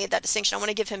one who made that distinction. I want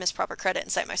to give him his proper credit and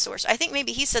cite my source. I think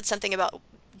maybe he said something about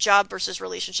job versus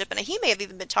relationship, and he may have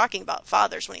even been talking about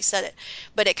fathers when he said it,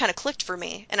 but it kind of clicked for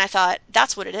me, and I thought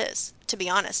that's what it is, to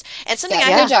be honest. And something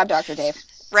good job, Dr. Dave.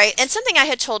 Right, and something I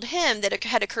had told him that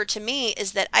had occurred to me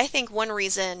is that I think one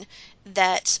reason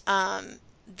that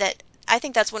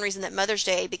that's one reason that Mother's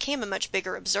Day became a much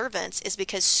bigger observance is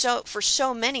because for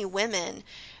so many women,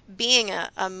 being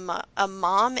a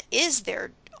mom is their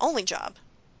only job,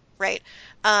 right?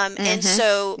 And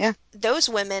so those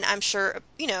women, I'm sure,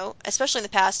 especially in the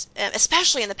past,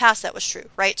 that was true,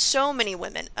 right? So many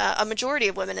women, a majority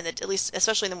of women, at least,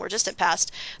 especially in the more distant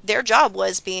past, their job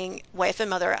was being wife and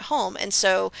mother at home. And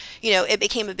so, it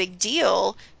became a big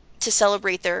deal to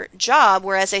celebrate their job,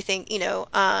 whereas I think,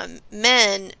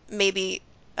 men maybe,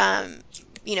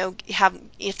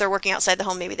 if they're working outside the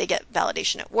home, maybe they get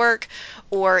validation at work,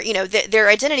 or their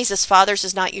identities as fathers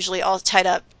is not usually all tied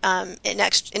up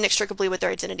inextricably with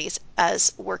their identities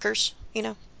as workers.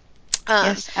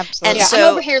 Yes, absolutely. And so,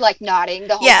 I'm over here nodding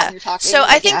the whole time you're talking. So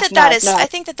I think I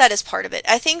think that is part of it.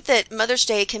 I think that Mother's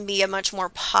Day can be a much more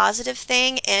positive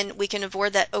thing, and we can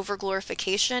avoid that over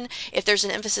glorification if there's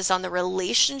an emphasis on the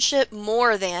relationship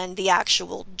more than the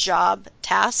actual job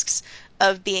tasks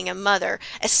of being a mother,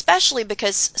 especially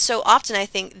because so often I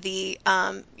think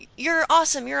you're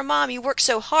awesome, you're a mom, you work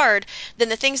so hard, then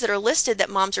the things that are listed that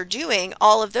moms are doing,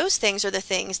 all of those things are the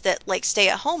things that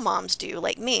stay-at-home moms do,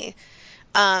 like me.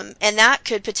 And that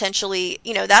could potentially,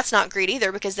 that's not great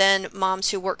either, because then moms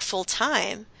who work full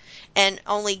time and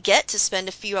only get to spend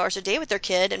a few hours a day with their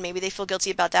kid, and maybe they feel guilty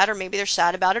about that, or maybe they're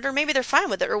sad about it, or maybe they're fine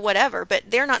with it, or whatever, but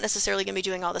they're not necessarily going to be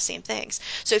doing all the same things.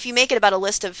 So if you make it about a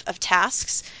list of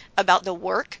tasks about the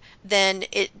work, then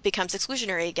it becomes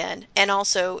exclusionary again. And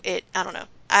also I don't know.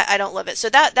 I don't love it. So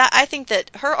that I think that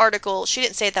her article, she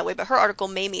didn't say it that way, but her article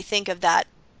made me think of that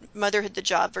motherhood the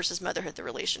job versus motherhood the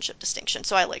relationship distinction.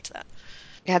 So I liked that.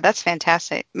 Yeah, that's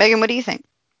fantastic. Megan, what do you think?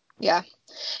 Yeah.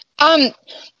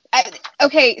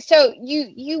 Okay, so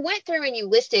you went through and you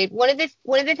listed one of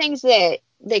the things that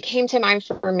came to mind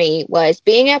for me was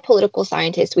being a political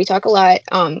scientist. We talk a lot,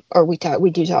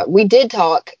 we did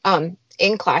talk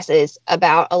in classes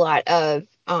about a lot of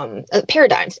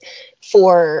paradigms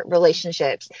for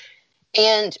relationships.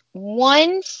 And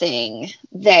one thing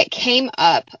that came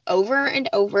up over and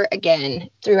over again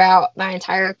throughout my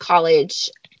entire college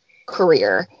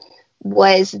career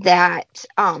was that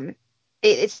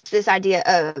it's this idea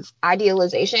of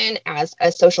idealization as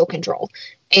a social control.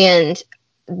 And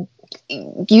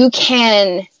you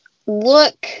can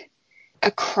look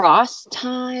across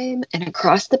time and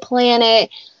across the planet,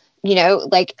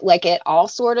 like at all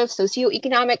sort of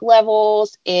socioeconomic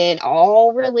levels in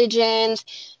all religions,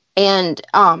 and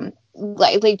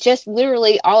like just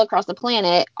literally all across the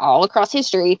planet, all across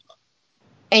history,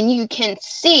 and you can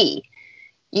see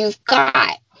you've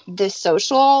got the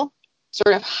social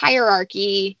sort of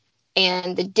hierarchy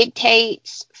and the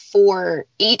dictates for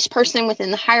each person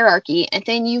within the hierarchy, and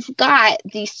then you've got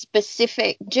these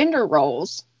specific gender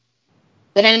roles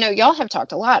that I know y'all have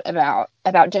talked a lot about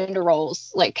gender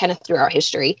roles, like kind of throughout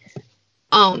history.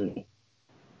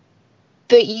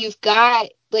 But you've got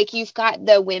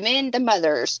the women, the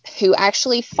mothers who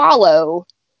actually follow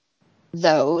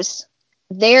those.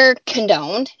 They're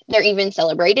condoned. They're even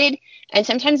celebrated. And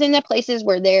sometimes in the places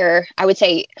where they're, I would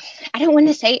say, I don't want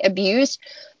to say abused,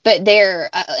 but they're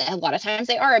a lot of times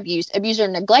they are abused or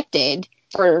neglected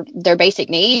for their basic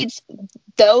needs.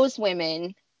 Those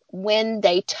women, when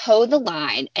they toe the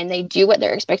line and they do what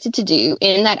they're expected to do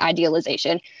in that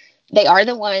idealization, they are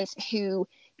the ones who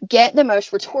get the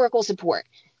most rhetorical support.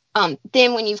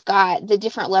 Then when you've got the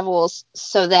different levels,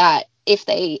 so that if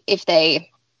they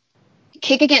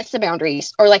kick against the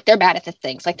boundaries, or like they're bad at the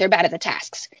things, like they're bad at the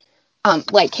tasks,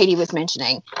 like Katie was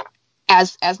mentioning,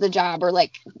 as the job, or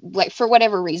like for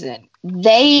whatever reason,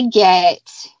 they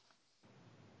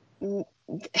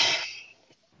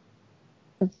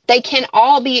can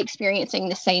all be experiencing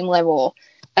the same level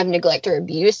of neglect or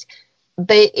abuse,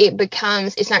 but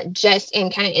it's not just in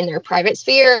kind of in their private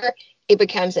sphere. It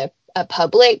becomes a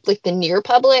public, like the near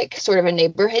public, sort of a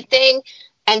neighborhood thing.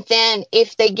 And then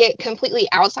if they get completely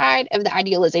outside of the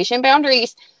idealization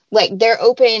boundaries, like they're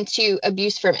open to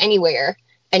abuse from anywhere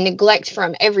and neglect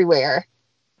from everywhere,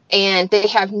 and they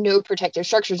have no protective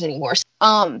structures anymore.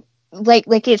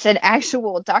 Like it's an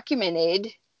actual documented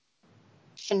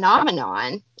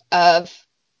phenomenon of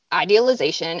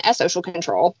idealization as social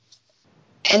control.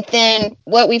 And then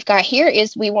what we've got here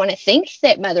is we want to think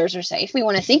that mothers are safe. We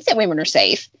want to think that women are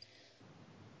safe.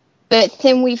 But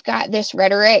then we've got this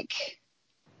rhetoric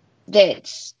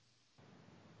that's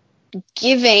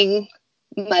giving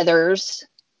mothers,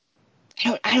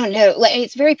 I don't know, like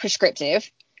it's very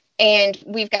prescriptive. And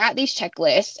we've got these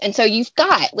checklists. And so you've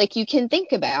got, like, you can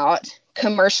think about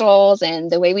commercials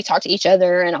and the way we talk to each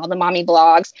other and all the mommy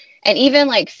blogs, and even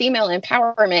like female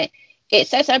empowerment. It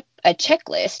sets up a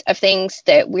checklist of things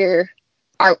that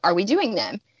are we doing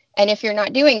them? And if you're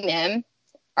not doing them,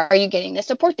 are you getting the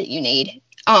support that you need?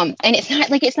 And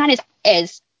it's not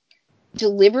as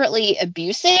deliberately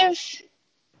abusive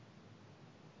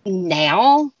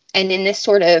now and in this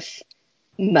sort of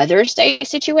Mother's Day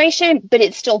situation, but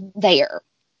it's still there.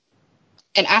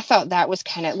 And I thought that was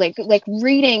kind of like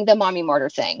reading the Mommy Martyr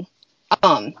thing.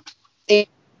 It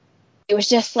was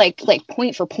just like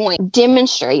point for point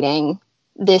demonstrating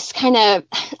this kind of,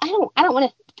 I don't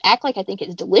want to act like I think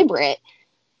it's deliberate,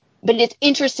 but it's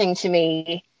interesting to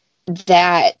me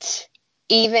that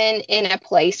even in a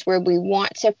place where we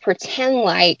want to pretend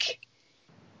like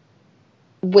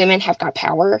women have got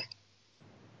power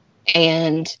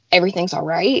and everything's all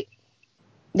right,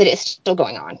 that it's still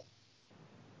going on.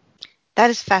 That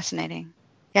is fascinating.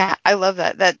 Yeah, I love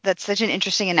that. That's such an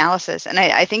interesting analysis. And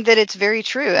I think that it's very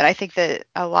true. And I think that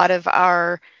a lot of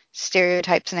our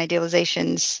stereotypes and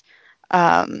idealizations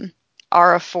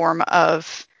are a form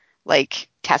of like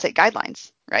tacit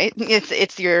guidelines, right?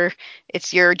 It's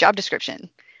your job description.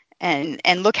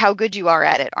 And look how good you are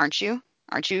at it, aren't you?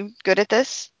 Aren't you good at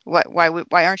this? Why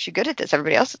aren't you good at this?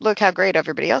 Everybody else, look how great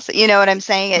everybody else. You know what I'm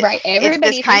saying? Right. It's this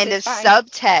Everybody kind thinks of it's fine.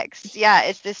 subtext. Yeah,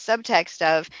 it's this subtext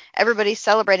of everybody's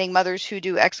celebrating mothers who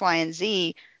do X, Y, and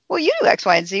Z. Well, you do X,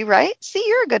 Y, and Z, right? See,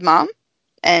 you're a good mom. So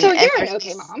And you're an there's okay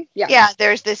this, mom. Yeah. yeah,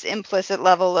 there's this implicit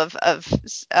level of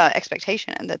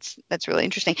expectation, and that's really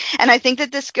interesting. And I think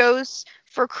that this goes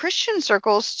for Christian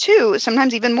circles too,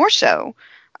 sometimes even more so.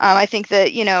 I think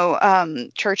that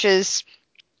churches,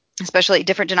 especially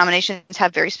different denominations,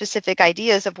 have very specific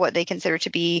ideas of what they consider to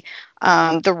be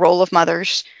the role of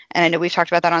mothers. And I know we've talked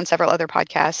about that on several other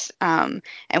podcasts.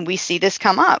 And we see this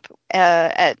come up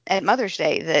at Mother's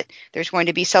Day, that there's going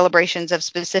to be celebrations of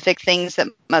specific things that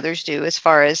mothers do, as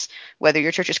far as whether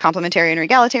your church is complementarian or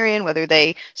egalitarian, whether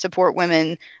they support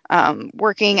women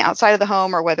working outside of the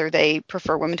home, or whether they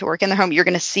prefer women to work in the home. You're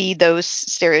going to see those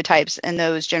stereotypes and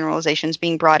those generalizations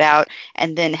being brought out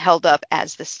and then held up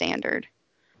as the standard.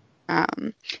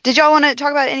 Did y'all want to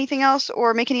talk about anything else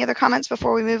or make any other comments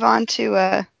before we move on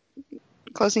to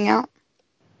closing out?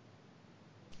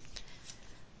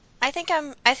 I think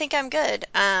I'm good.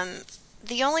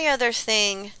 The only other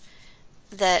thing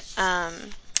that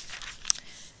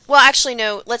well, actually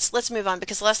no, let's move on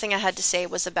because the last thing I had to say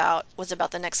was about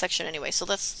the next section anyway. So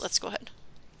let's go ahead.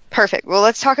 Perfect. Well,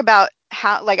 let's talk about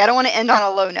how, I don't want to end on a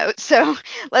low note. So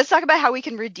let's talk about how we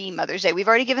can redeem Mother's Day. We've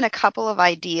already given a couple of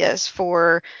ideas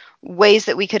for ways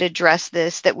that we could address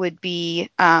this that would be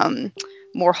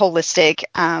more holistic,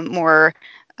 more,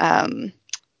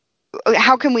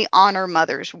 how can we honor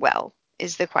mothers well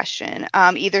is the question.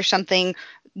 Either something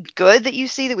good that you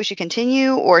see that we should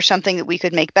continue or something that we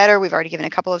could make better. We've already given a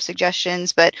couple of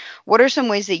suggestions, but what are some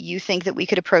ways that you think that we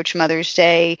could approach Mother's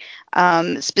Day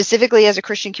specifically as a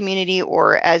Christian community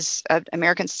or as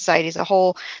American society as a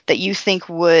whole that you think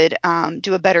would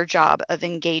do a better job of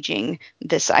engaging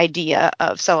this idea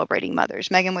of celebrating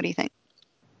mothers? Megan, what do you think?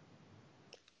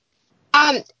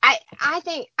 I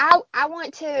think I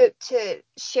want to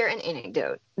share an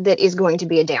anecdote that is going to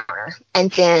be a downer, and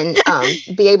then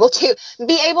be able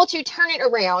to turn it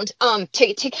around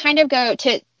to kind of go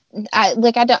to I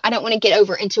don't want to get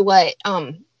over into what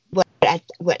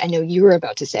I know you were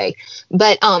about to say,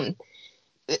 but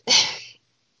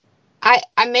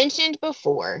I mentioned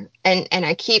before, and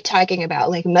I keep talking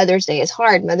about like Mother's Day is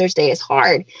hard. Mother's Day is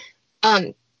hard.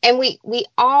 And we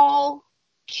all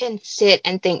can sit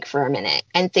and think for a minute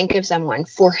and think of someone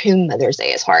for whom Mother's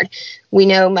Day is hard. We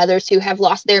know mothers who have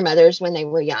lost their mothers when they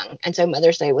were young, and so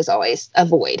Mother's Day was always a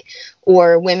void.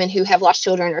 Or women who have lost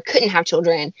children or couldn't have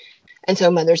children, and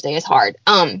so Mother's Day is hard.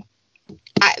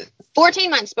 14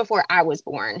 months before I was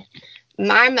born,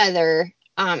 my mother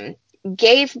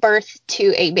gave birth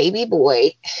to a baby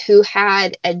boy who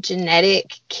had a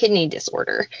genetic kidney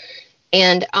disorder.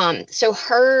 And so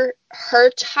her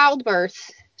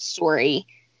childbirth story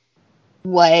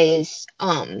was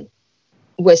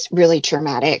really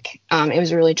traumatic. It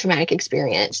was a really traumatic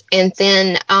experience. And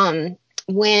then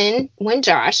when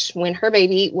her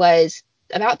baby was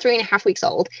about 3.5 weeks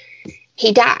old,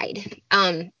 he died.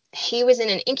 He was in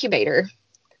an incubator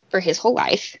for his whole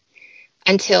life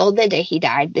until the day he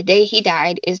died. The day he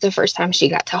died is the first time she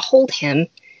got to hold him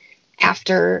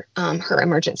after her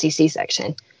emergency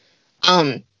C-section.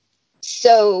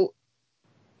 So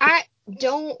I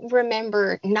don't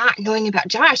remember not knowing about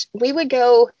Josh. We would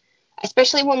go,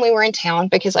 especially when we were in town,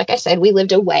 because like I said, we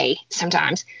lived away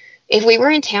sometimes. If we were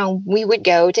in town, we would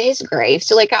go to his grave.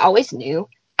 So like I always knew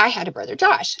I had a brother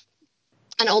Josh,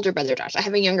 an older brother Josh. I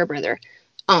have a younger brother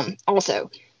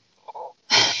also.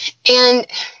 And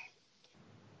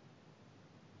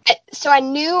so I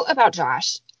knew about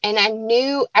Josh, and I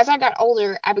knew as I got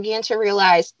older, I began to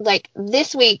realize like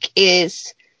this week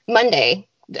is Monday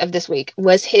of this week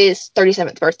was his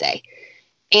 37th birthday.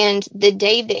 And the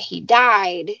day that he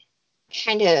died,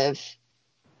 kind of,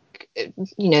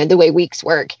 the way weeks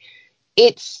work,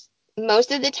 it's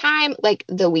most of the time like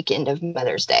the weekend of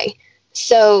Mother's Day.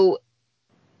 So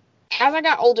as I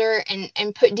got older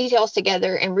and put details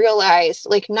together and realized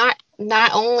like not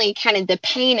only kind of the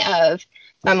pain of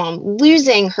my mom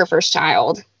losing her first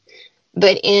child,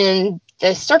 but in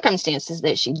the circumstances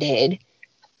that she did,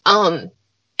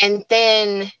 and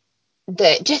then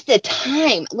the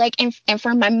time, like, and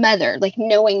for my mother, like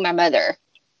knowing my mother,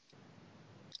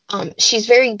 she's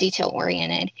very detail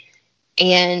oriented,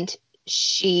 and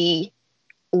she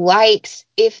likes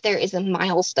if there is a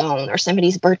milestone or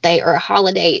somebody's birthday or a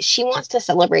holiday, she wants to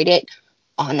celebrate it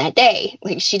on that day.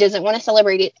 Like she doesn't want to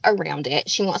celebrate it around it.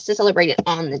 She wants to celebrate it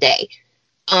on the day.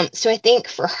 So I think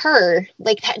for her,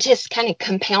 like that just kind of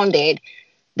compounded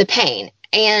the pain,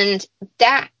 and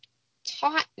that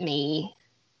taught me,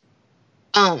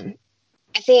 I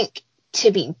think,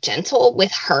 to be gentle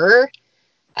with her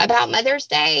about Mother's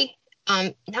Day.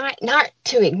 Not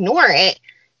to ignore it,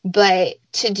 but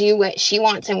to do what she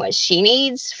wants and what she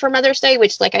needs for Mother's Day,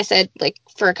 which, like I said, like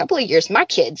for a couple of years, my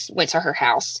kids went to her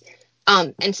house,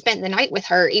 and spent the night with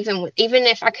her, even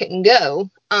if I couldn't go.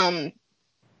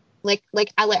 Like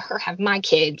I let her have my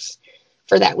kids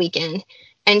for that weekend.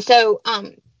 And so,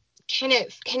 kind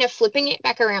of flipping it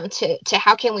back around to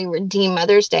how can we redeem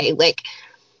Mother's Day? Like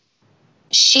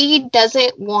she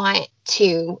doesn't want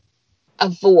to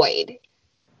avoid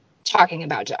talking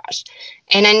about Josh.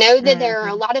 And I know that there are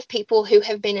a lot of people who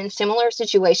have been in similar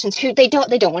situations who they don't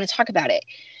want to talk about it.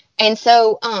 And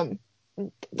so,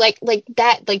 like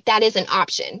that is an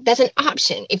option. That's an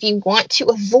option. If you want to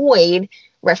avoid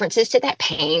references to that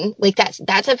pain, like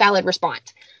that's a valid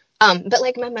response. But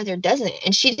like my mother doesn't,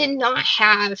 and she did not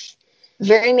have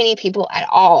very many people at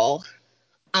all,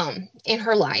 in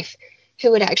her life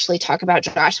who would actually talk about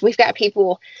Josh. We've got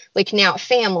people like now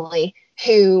family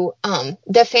who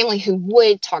the family who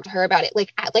would talk to her about it.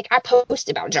 Like I post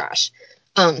about Josh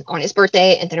on his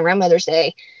birthday and then around Mother's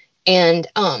Day. And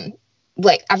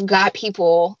like I've got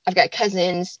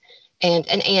cousins and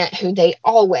an aunt who they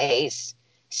always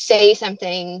say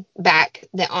something back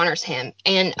that honors him.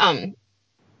 And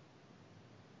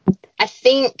I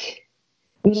think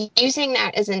using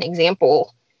that as an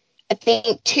example, I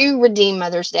think to redeem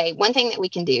Mother's Day, one thing that we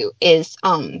can do is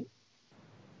to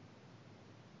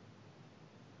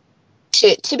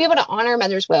be able to honor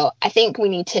mothers well, I think we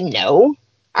need to know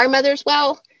our mothers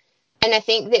well. And I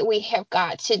think that we have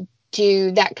got to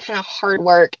do that kind of hard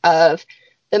work of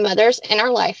the mothers in our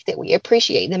life that we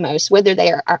appreciate the most, whether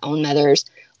they are our own mothers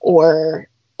or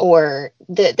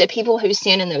the people who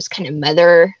stand in those kind of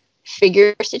mother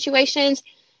figure situations.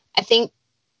 I think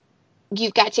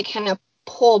you've got to kind of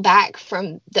pull back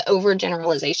from the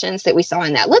overgeneralizations that we saw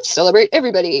in that "let's celebrate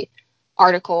everybody"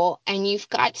 article, and you've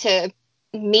got to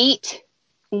meet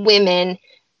women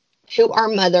who are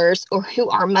mothers or who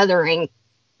are mothering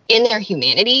in their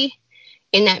humanity,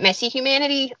 in that messy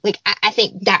humanity. Like I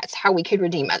think that's how we could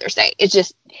redeem Mother's Day. It's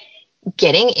just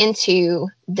getting into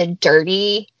the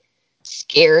dirty,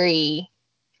 scary,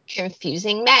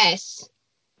 confusing mess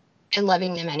and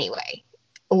loving them anyway,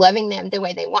 loving them the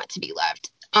way they want to be loved.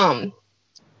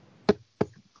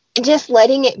 Just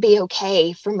letting it be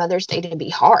okay for Mother's Day to be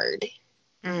hard.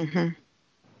 Mm-hmm.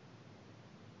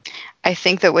 I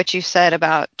think that what you said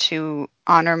about to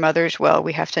honor mothers well,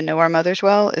 we have to know our mothers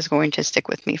well, is going to stick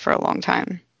with me for a long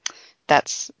time.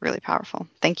 That's really powerful.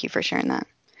 Thank you for sharing that.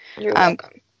 You're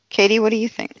welcome. Katie, what do you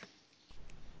think?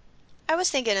 I was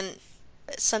thinking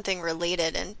something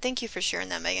related, and thank you for sharing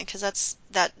that, Megan, because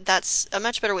that's a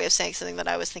much better way of saying something that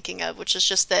I was thinking of, which is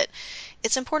just that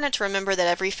it's important to remember that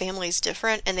every family is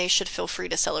different, and they should feel free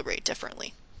to celebrate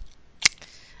differently,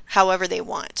 however they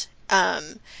want.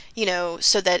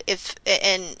 So that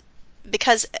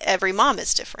because every mom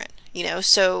is different,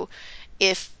 so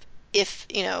if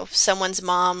someone's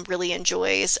mom really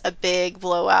enjoys a big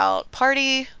blowout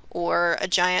party or a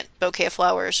giant bouquet of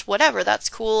flowers, whatever, that's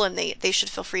cool, and they should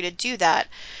feel free to do that,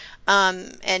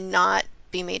 and not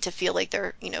be made to feel like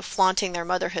they're flaunting their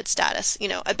motherhood status.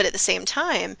 But at the same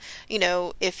time,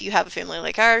 if you have a family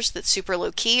like ours that's super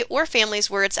low key, or families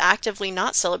where it's actively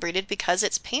not celebrated because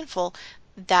it's painful,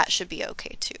 that should be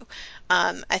okay too.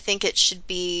 I think it should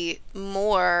be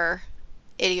more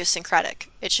idiosyncratic.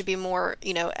 It should be more,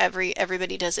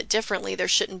 everybody does it differently. There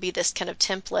shouldn't be this kind of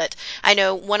template. I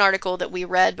know one article that we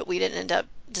read, but we didn't end up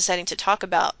deciding to talk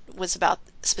about, was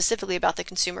specifically about the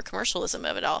consumer commercialism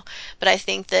of it all. But I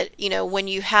think that, when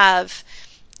you have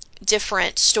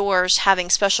different stores having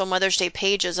special Mother's Day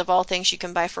pages of all things you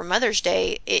can buy for Mother's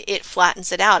Day, it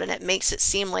flattens it out, and it makes it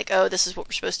seem like, oh, this is what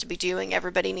we're supposed to be doing.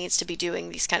 Everybody needs to be doing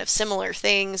these kind of similar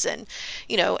things, and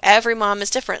every mom is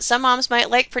different. Some moms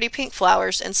might like pretty pink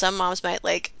flowers, and some moms might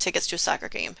like tickets to a soccer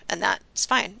game, and that's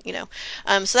fine.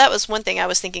 So that was one thing I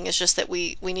was thinking, is just that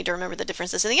we need to remember the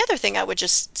differences. And the other thing I would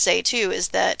just say too is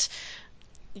that,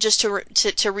 just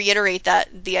to reiterate,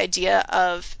 that the idea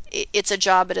of it's a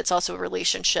job, but it's also a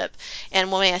relationship. And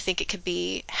one way I think it could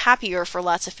be happier for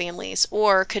lots of families,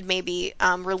 or could maybe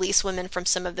release women from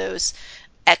some of those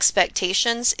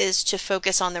expectations, is to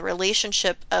focus on the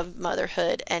relationship of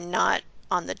motherhood and not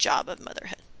on the job of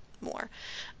motherhood more.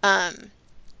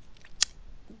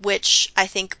 Which I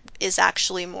think is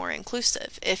actually more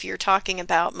inclusive. If you're talking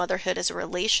about motherhood as a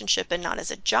relationship and not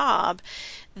as a job,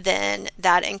 then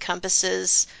that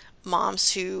encompasses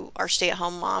moms who are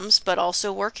stay-at-home moms, but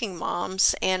also working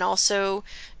moms, and also,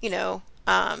 it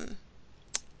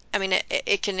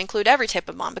can include every type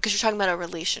of mom, because you're talking about a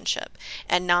relationship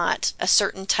and not a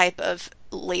certain type of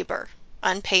labor,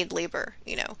 unpaid labor,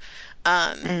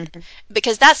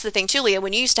 because that's the thing too, Leah,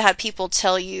 when you used to have people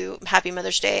tell you Happy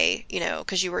Mother's Day,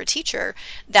 because you were a teacher,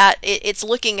 that it's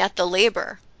looking at the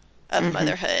labor of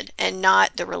motherhood and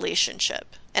not the relationship.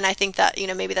 And I think that,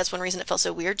 maybe that's one reason it felt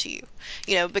so weird to you,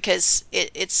 because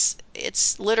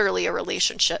it's literally a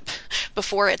relationship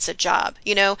before it's a job.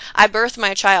 I birthed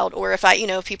my child, or if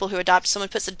people who adopt, someone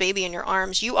puts a baby in your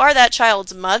arms, you are that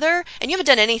child's mother, and you haven't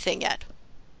done anything yet.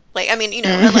 Like, I mean,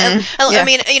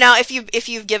 Yeah. if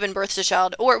you've given birth to a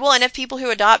child, and if people who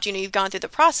adopt, you've gone through the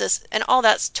process, and all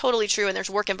that's totally true, and there's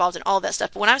work involved in all that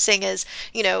stuff. But what I'm saying is,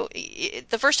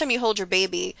 the first time you hold your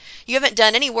baby, you haven't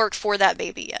done any work for that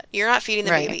baby yet. You're not feeding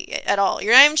the Right. baby at all.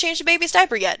 You're not even changed the baby's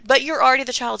diaper yet, but you're already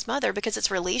the child's mother, because it's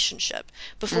a relationship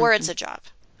before it's a job.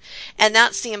 And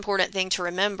that's the important thing to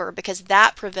remember, because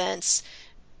that prevents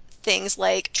things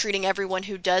like treating everyone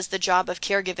who does the job of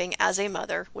caregiving as a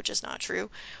mother, which is not true,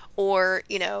 or,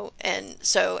 and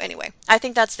so anyway, I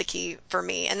think that's the key for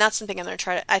me. And that's something I'm going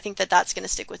to I think that that's going to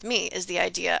stick with me, is the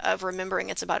idea of remembering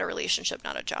it's about a relationship,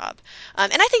 not a job.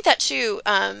 And I think that too,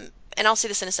 and I'll say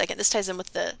this in a second, this ties in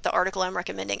with the article I'm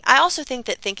recommending. I also think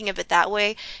that thinking of it that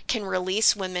way can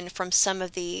release women from some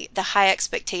of the high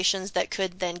expectations that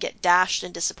could then get dashed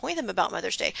and disappoint them about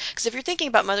Mother's Day. Because if you're thinking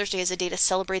about Mother's Day as a day to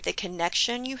celebrate the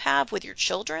connection you have with your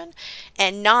children,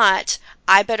 and not,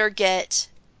 I better get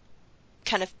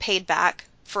kind of paid back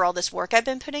for all this work I've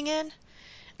been putting in,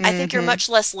 I think you're Mm-hmm. much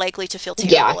less likely to feel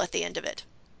Yeah. terrible at the end of it.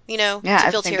 Yeah, To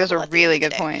I feel think those are terrible at the end really of the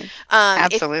good day. points. If you're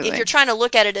Absolutely. trying to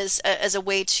look at it as a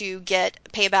way to get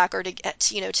payback, or to get,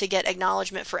 to get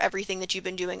acknowledgement for everything that you've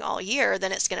been doing all year,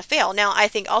 then it's going to fail. Now, I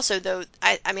think also, though,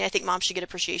 I mean, I think moms should get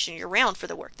appreciation year round for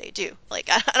the work they do. Like,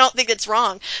 I don't think it's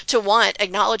wrong to want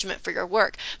acknowledgement for your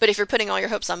work. But if you're putting all your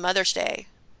hopes on Mother's Day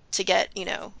to get,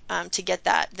 to get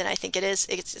that, then I think it's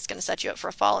going to set you up for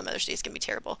a fall, and Mother's Day is going to be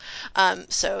terrible.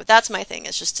 So that's my thing,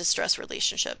 is just to stress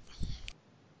relationship.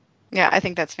 Yeah, I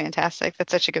think that's fantastic.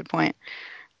 That's such a good point.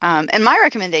 And my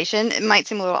recommendation, it might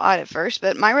seem a little odd at first,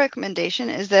 but my recommendation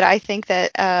is that I think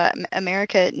that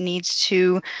America needs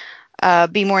to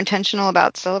be more intentional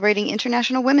about celebrating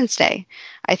International Women's Day.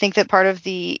 I think that part of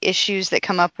the issues that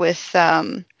come up with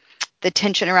the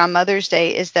tension around Mother's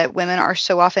Day is that women are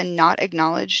so often not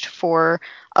acknowledged for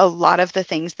a lot of the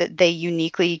things that they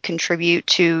uniquely contribute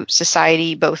to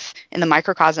society, both in the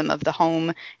microcosm of the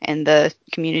home and the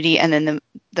community, and then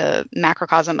the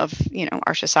macrocosm of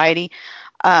our society,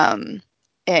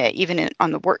 even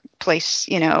on the workplace.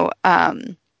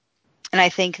 And I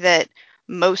think that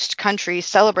most countries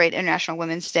celebrate International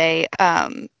Women's Day.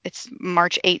 It's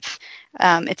March 8th.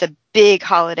 It's a big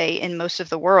holiday in most of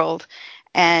the world.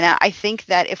 And I think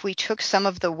that if we took some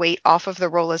of the weight off of the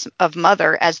role of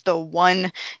mother as the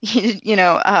one,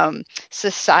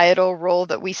 societal role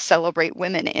that we celebrate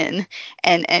women in,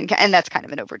 and that's kind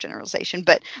of an overgeneralization,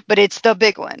 but it's the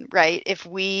big one, right? If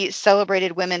we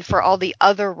celebrated women for all the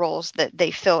other roles that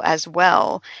they fill as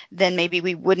well, then maybe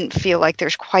we wouldn't feel like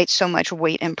there's quite so much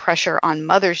weight and pressure on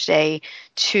Mother's Day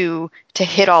to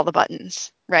hit all the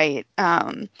buttons, right?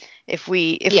 If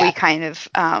we Yeah. kind of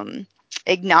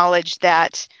acknowledge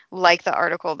that, like the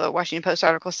Washington Post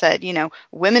article said,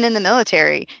 women in the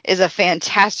military is a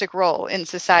fantastic role in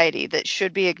society that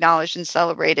should be acknowledged and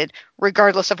celebrated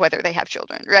regardless of whether they have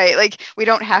children, right? Like, we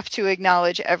don't have to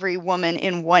acknowledge every woman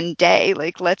in one day.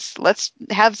 Like, let's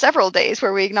have several days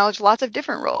where we acknowledge lots of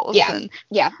different roles. Yeah. And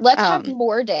Yeah. Let's have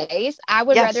more days. I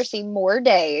would rather yes, see more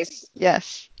days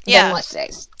yes, than Yeah, less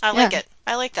days. I like yeah, it.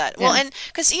 I like that. Well, yeah, and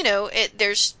because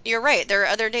you're right. There are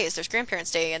other days. There's Grandparents'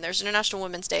 Day, and there's International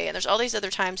Women's Day, and there's all these other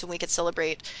times when we could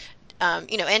celebrate,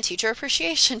 and Teacher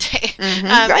Appreciation Day.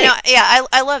 right, Yeah,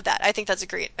 I love that. I think that's a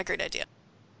great idea.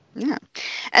 yeah.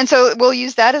 And so we'll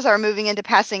use that as our moving into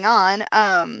passing on.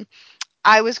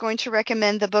 I was going to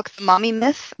recommend the book The Mommy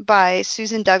Myth by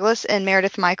Susan Douglas and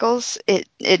Meredith Michaels.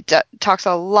 It talks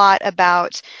a lot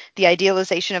about the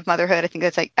idealization of motherhood. I think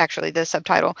that's actually the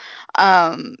subtitle.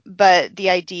 But the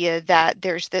idea that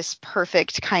there's this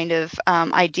perfect kind of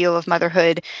ideal of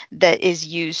motherhood that is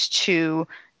used to,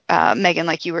 Megan,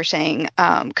 like you were saying,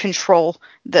 control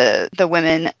the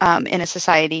women in a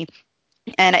society.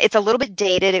 And it's a little bit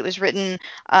dated. It was written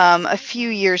a few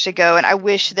years ago, and I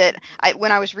wish that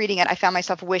when I was reading it, I found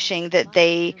myself wishing that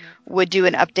they would do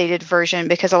an updated version,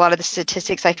 because a lot of the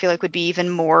statistics I feel like would be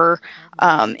even more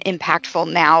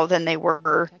impactful now than they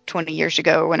were 20 years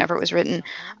ago or whenever it was written.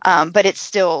 But it's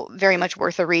still very much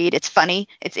worth a read. It's funny.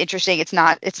 It's interesting. It's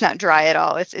not dry at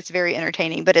all. It's very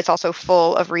entertaining, but it's also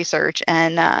full of research,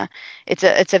 and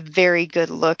it's a very good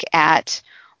look at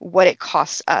what it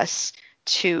costs us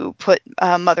to put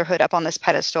motherhood up on this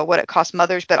pedestal, what it costs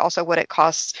mothers, but also what it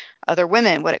costs other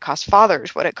women, what it costs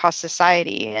fathers, what it costs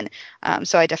society. And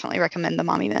so I definitely recommend The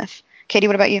Mommy Myth. Katie,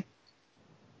 what about you?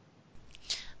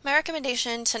 My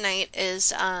recommendation tonight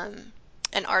is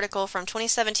an article from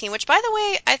 2017, which, by the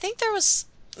way, I think there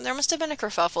must have been a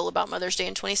kerfuffle about Mother's Day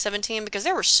in 2017, because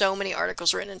there were so many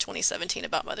articles written in 2017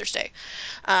 about Mother's Day.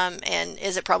 And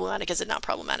is it problematic? Is it not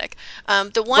problematic?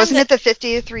 The one Wasn't that it the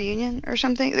 50th reunion or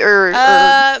something? Or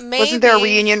wasn't there a maybe.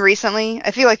 reunion recently?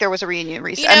 I feel like there was a reunion You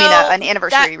recently. I mean, know, an that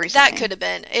anniversary that recently. could have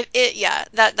been it. Yeah,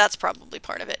 that's probably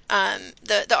part of it.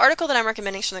 The article that I'm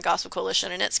recommending is from the Gospel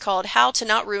Coalition, and it's called "How to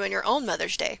Not Ruin Your Own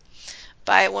Mother's Day"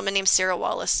 by a woman named Sarah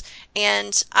Wallace.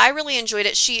 And I really enjoyed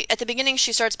it. At the beginning,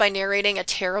 she starts by narrating a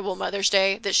terrible Mother's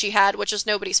Day that she had, which is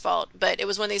nobody's fault, but it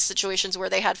was one of these situations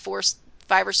where they had four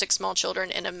 5 or 6 small children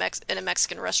in a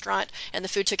Mexican restaurant, and the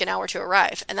food took an hour to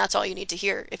arrive, and that's all you need to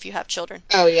hear if you have children.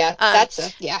 Oh yeah, Um,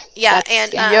 yeah,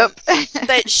 and Yep.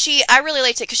 but I really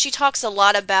liked it because she talks a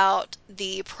lot about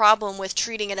the problem with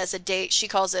treating it as a date. She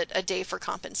calls it a day for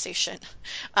compensation.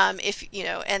 If you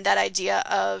know, and that idea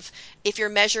of if you're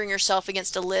measuring yourself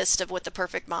against a list of what the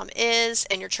perfect mom is,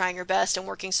 and you're trying your best and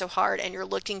working so hard, and you're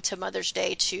looking to Mother's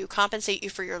Day to compensate you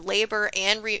for your labor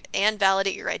and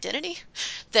validate your identity,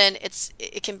 then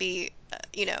it can be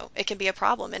it can be a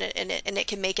problem, and it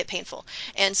can make it painful.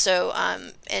 And so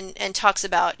and talks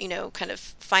about kind of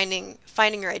finding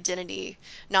your identity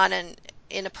not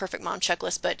in a perfect mom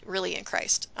checklist, but really in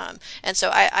Christ. And so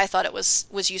I thought it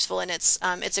was useful, and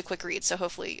it's a quick read, so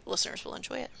hopefully listeners will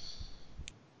enjoy it.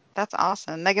 That's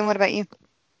awesome. Megan, what about you?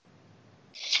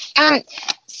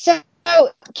 So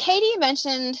Katie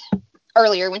mentioned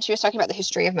earlier when she was talking about the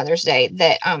history of Mother's Day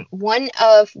that one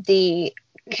of the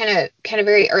kind of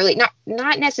very early,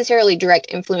 not necessarily direct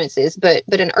influences, but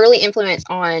an early influence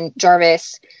on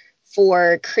Jarvis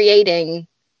for creating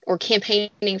or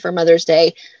campaigning for Mother's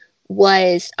Day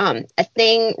was a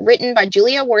thing written by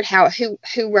Julia Ward Howe, who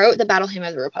wrote the Battle Hymn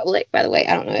of the Republic. By the way,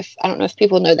 I don't know if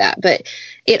people know that, but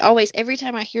it always, every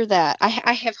time I hear that, I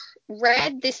have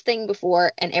read this thing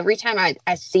before, and every time I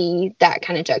see that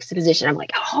kind of juxtaposition, I'm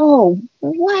like, oh,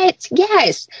 what?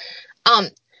 Yes.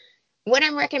 What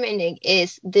I'm recommending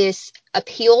is this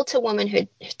appeal to womanhood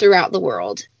throughout the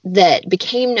world that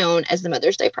became known as the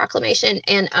Mother's Day Proclamation,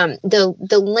 and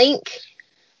the link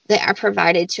that I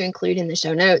provided to include in the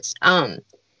show notes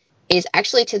is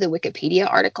actually to the Wikipedia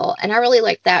article. And I really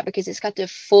like that because it's got the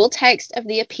full text of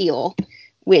the appeal,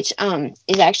 which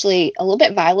is actually a little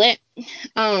bit violent,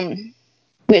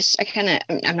 which I'm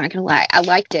not going to lie, I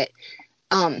liked it,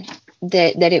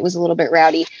 that it was a little bit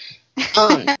rowdy.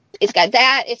 It's got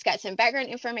that, it's got some background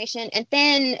information, and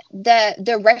then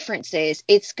the references.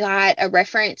 It's got a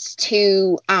reference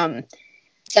to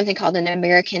something called an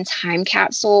American time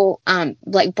capsule,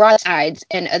 like broadsides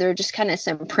and other just kind of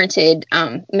some printed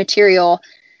material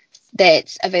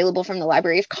that's available from the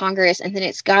Library of Congress. And then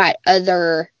it's got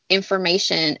other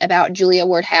information about Julia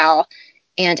Ward Howe.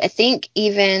 And I think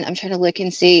even, I'm trying to look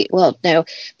and see, well, no,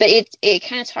 but it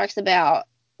kind of talks about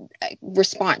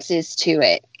responses to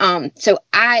it. So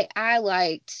I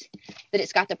liked that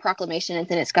it's got the proclamation, and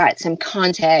then it's got some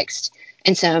context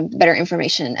and some better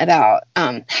information about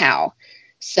Howe.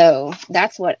 So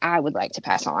that's what I would like to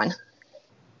pass on.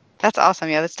 That's awesome.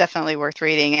 Yeah, that's definitely worth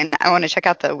reading. And I want to check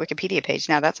out the Wikipedia page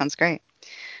now. That sounds great.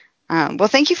 Well,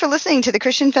 thank you for listening to the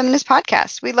Christian Feminist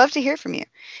Podcast. We'd love to hear from you.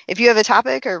 If you have a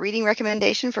topic or reading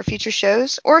recommendation for future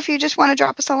shows, or if you just want to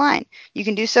drop us a line, you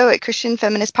can do so at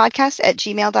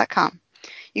christianfeministpodcast@gmail.com.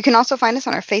 You can also find us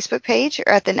on our Facebook page or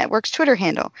at the network's Twitter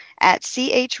handle at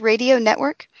CH Radio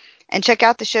Network. And check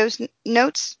out the show's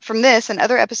notes from this and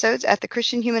other episodes at the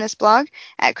Christian Humanist blog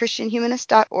at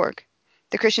christianhumanist.org.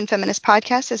 The Christian Feminist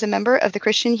Podcast is a member of the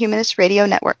Christian Humanist Radio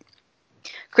Network.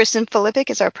 Kristen Filippic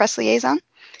is our press liaison.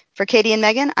 For Katie and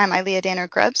Megan, I'm Ilia Danner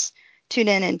Grubbs. Tune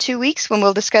in 2 weeks when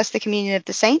we'll discuss the communion of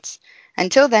the saints.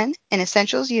 Until then, in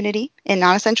essentials, unity, in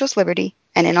non-essentials, liberty,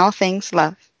 and in all things,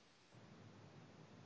 love.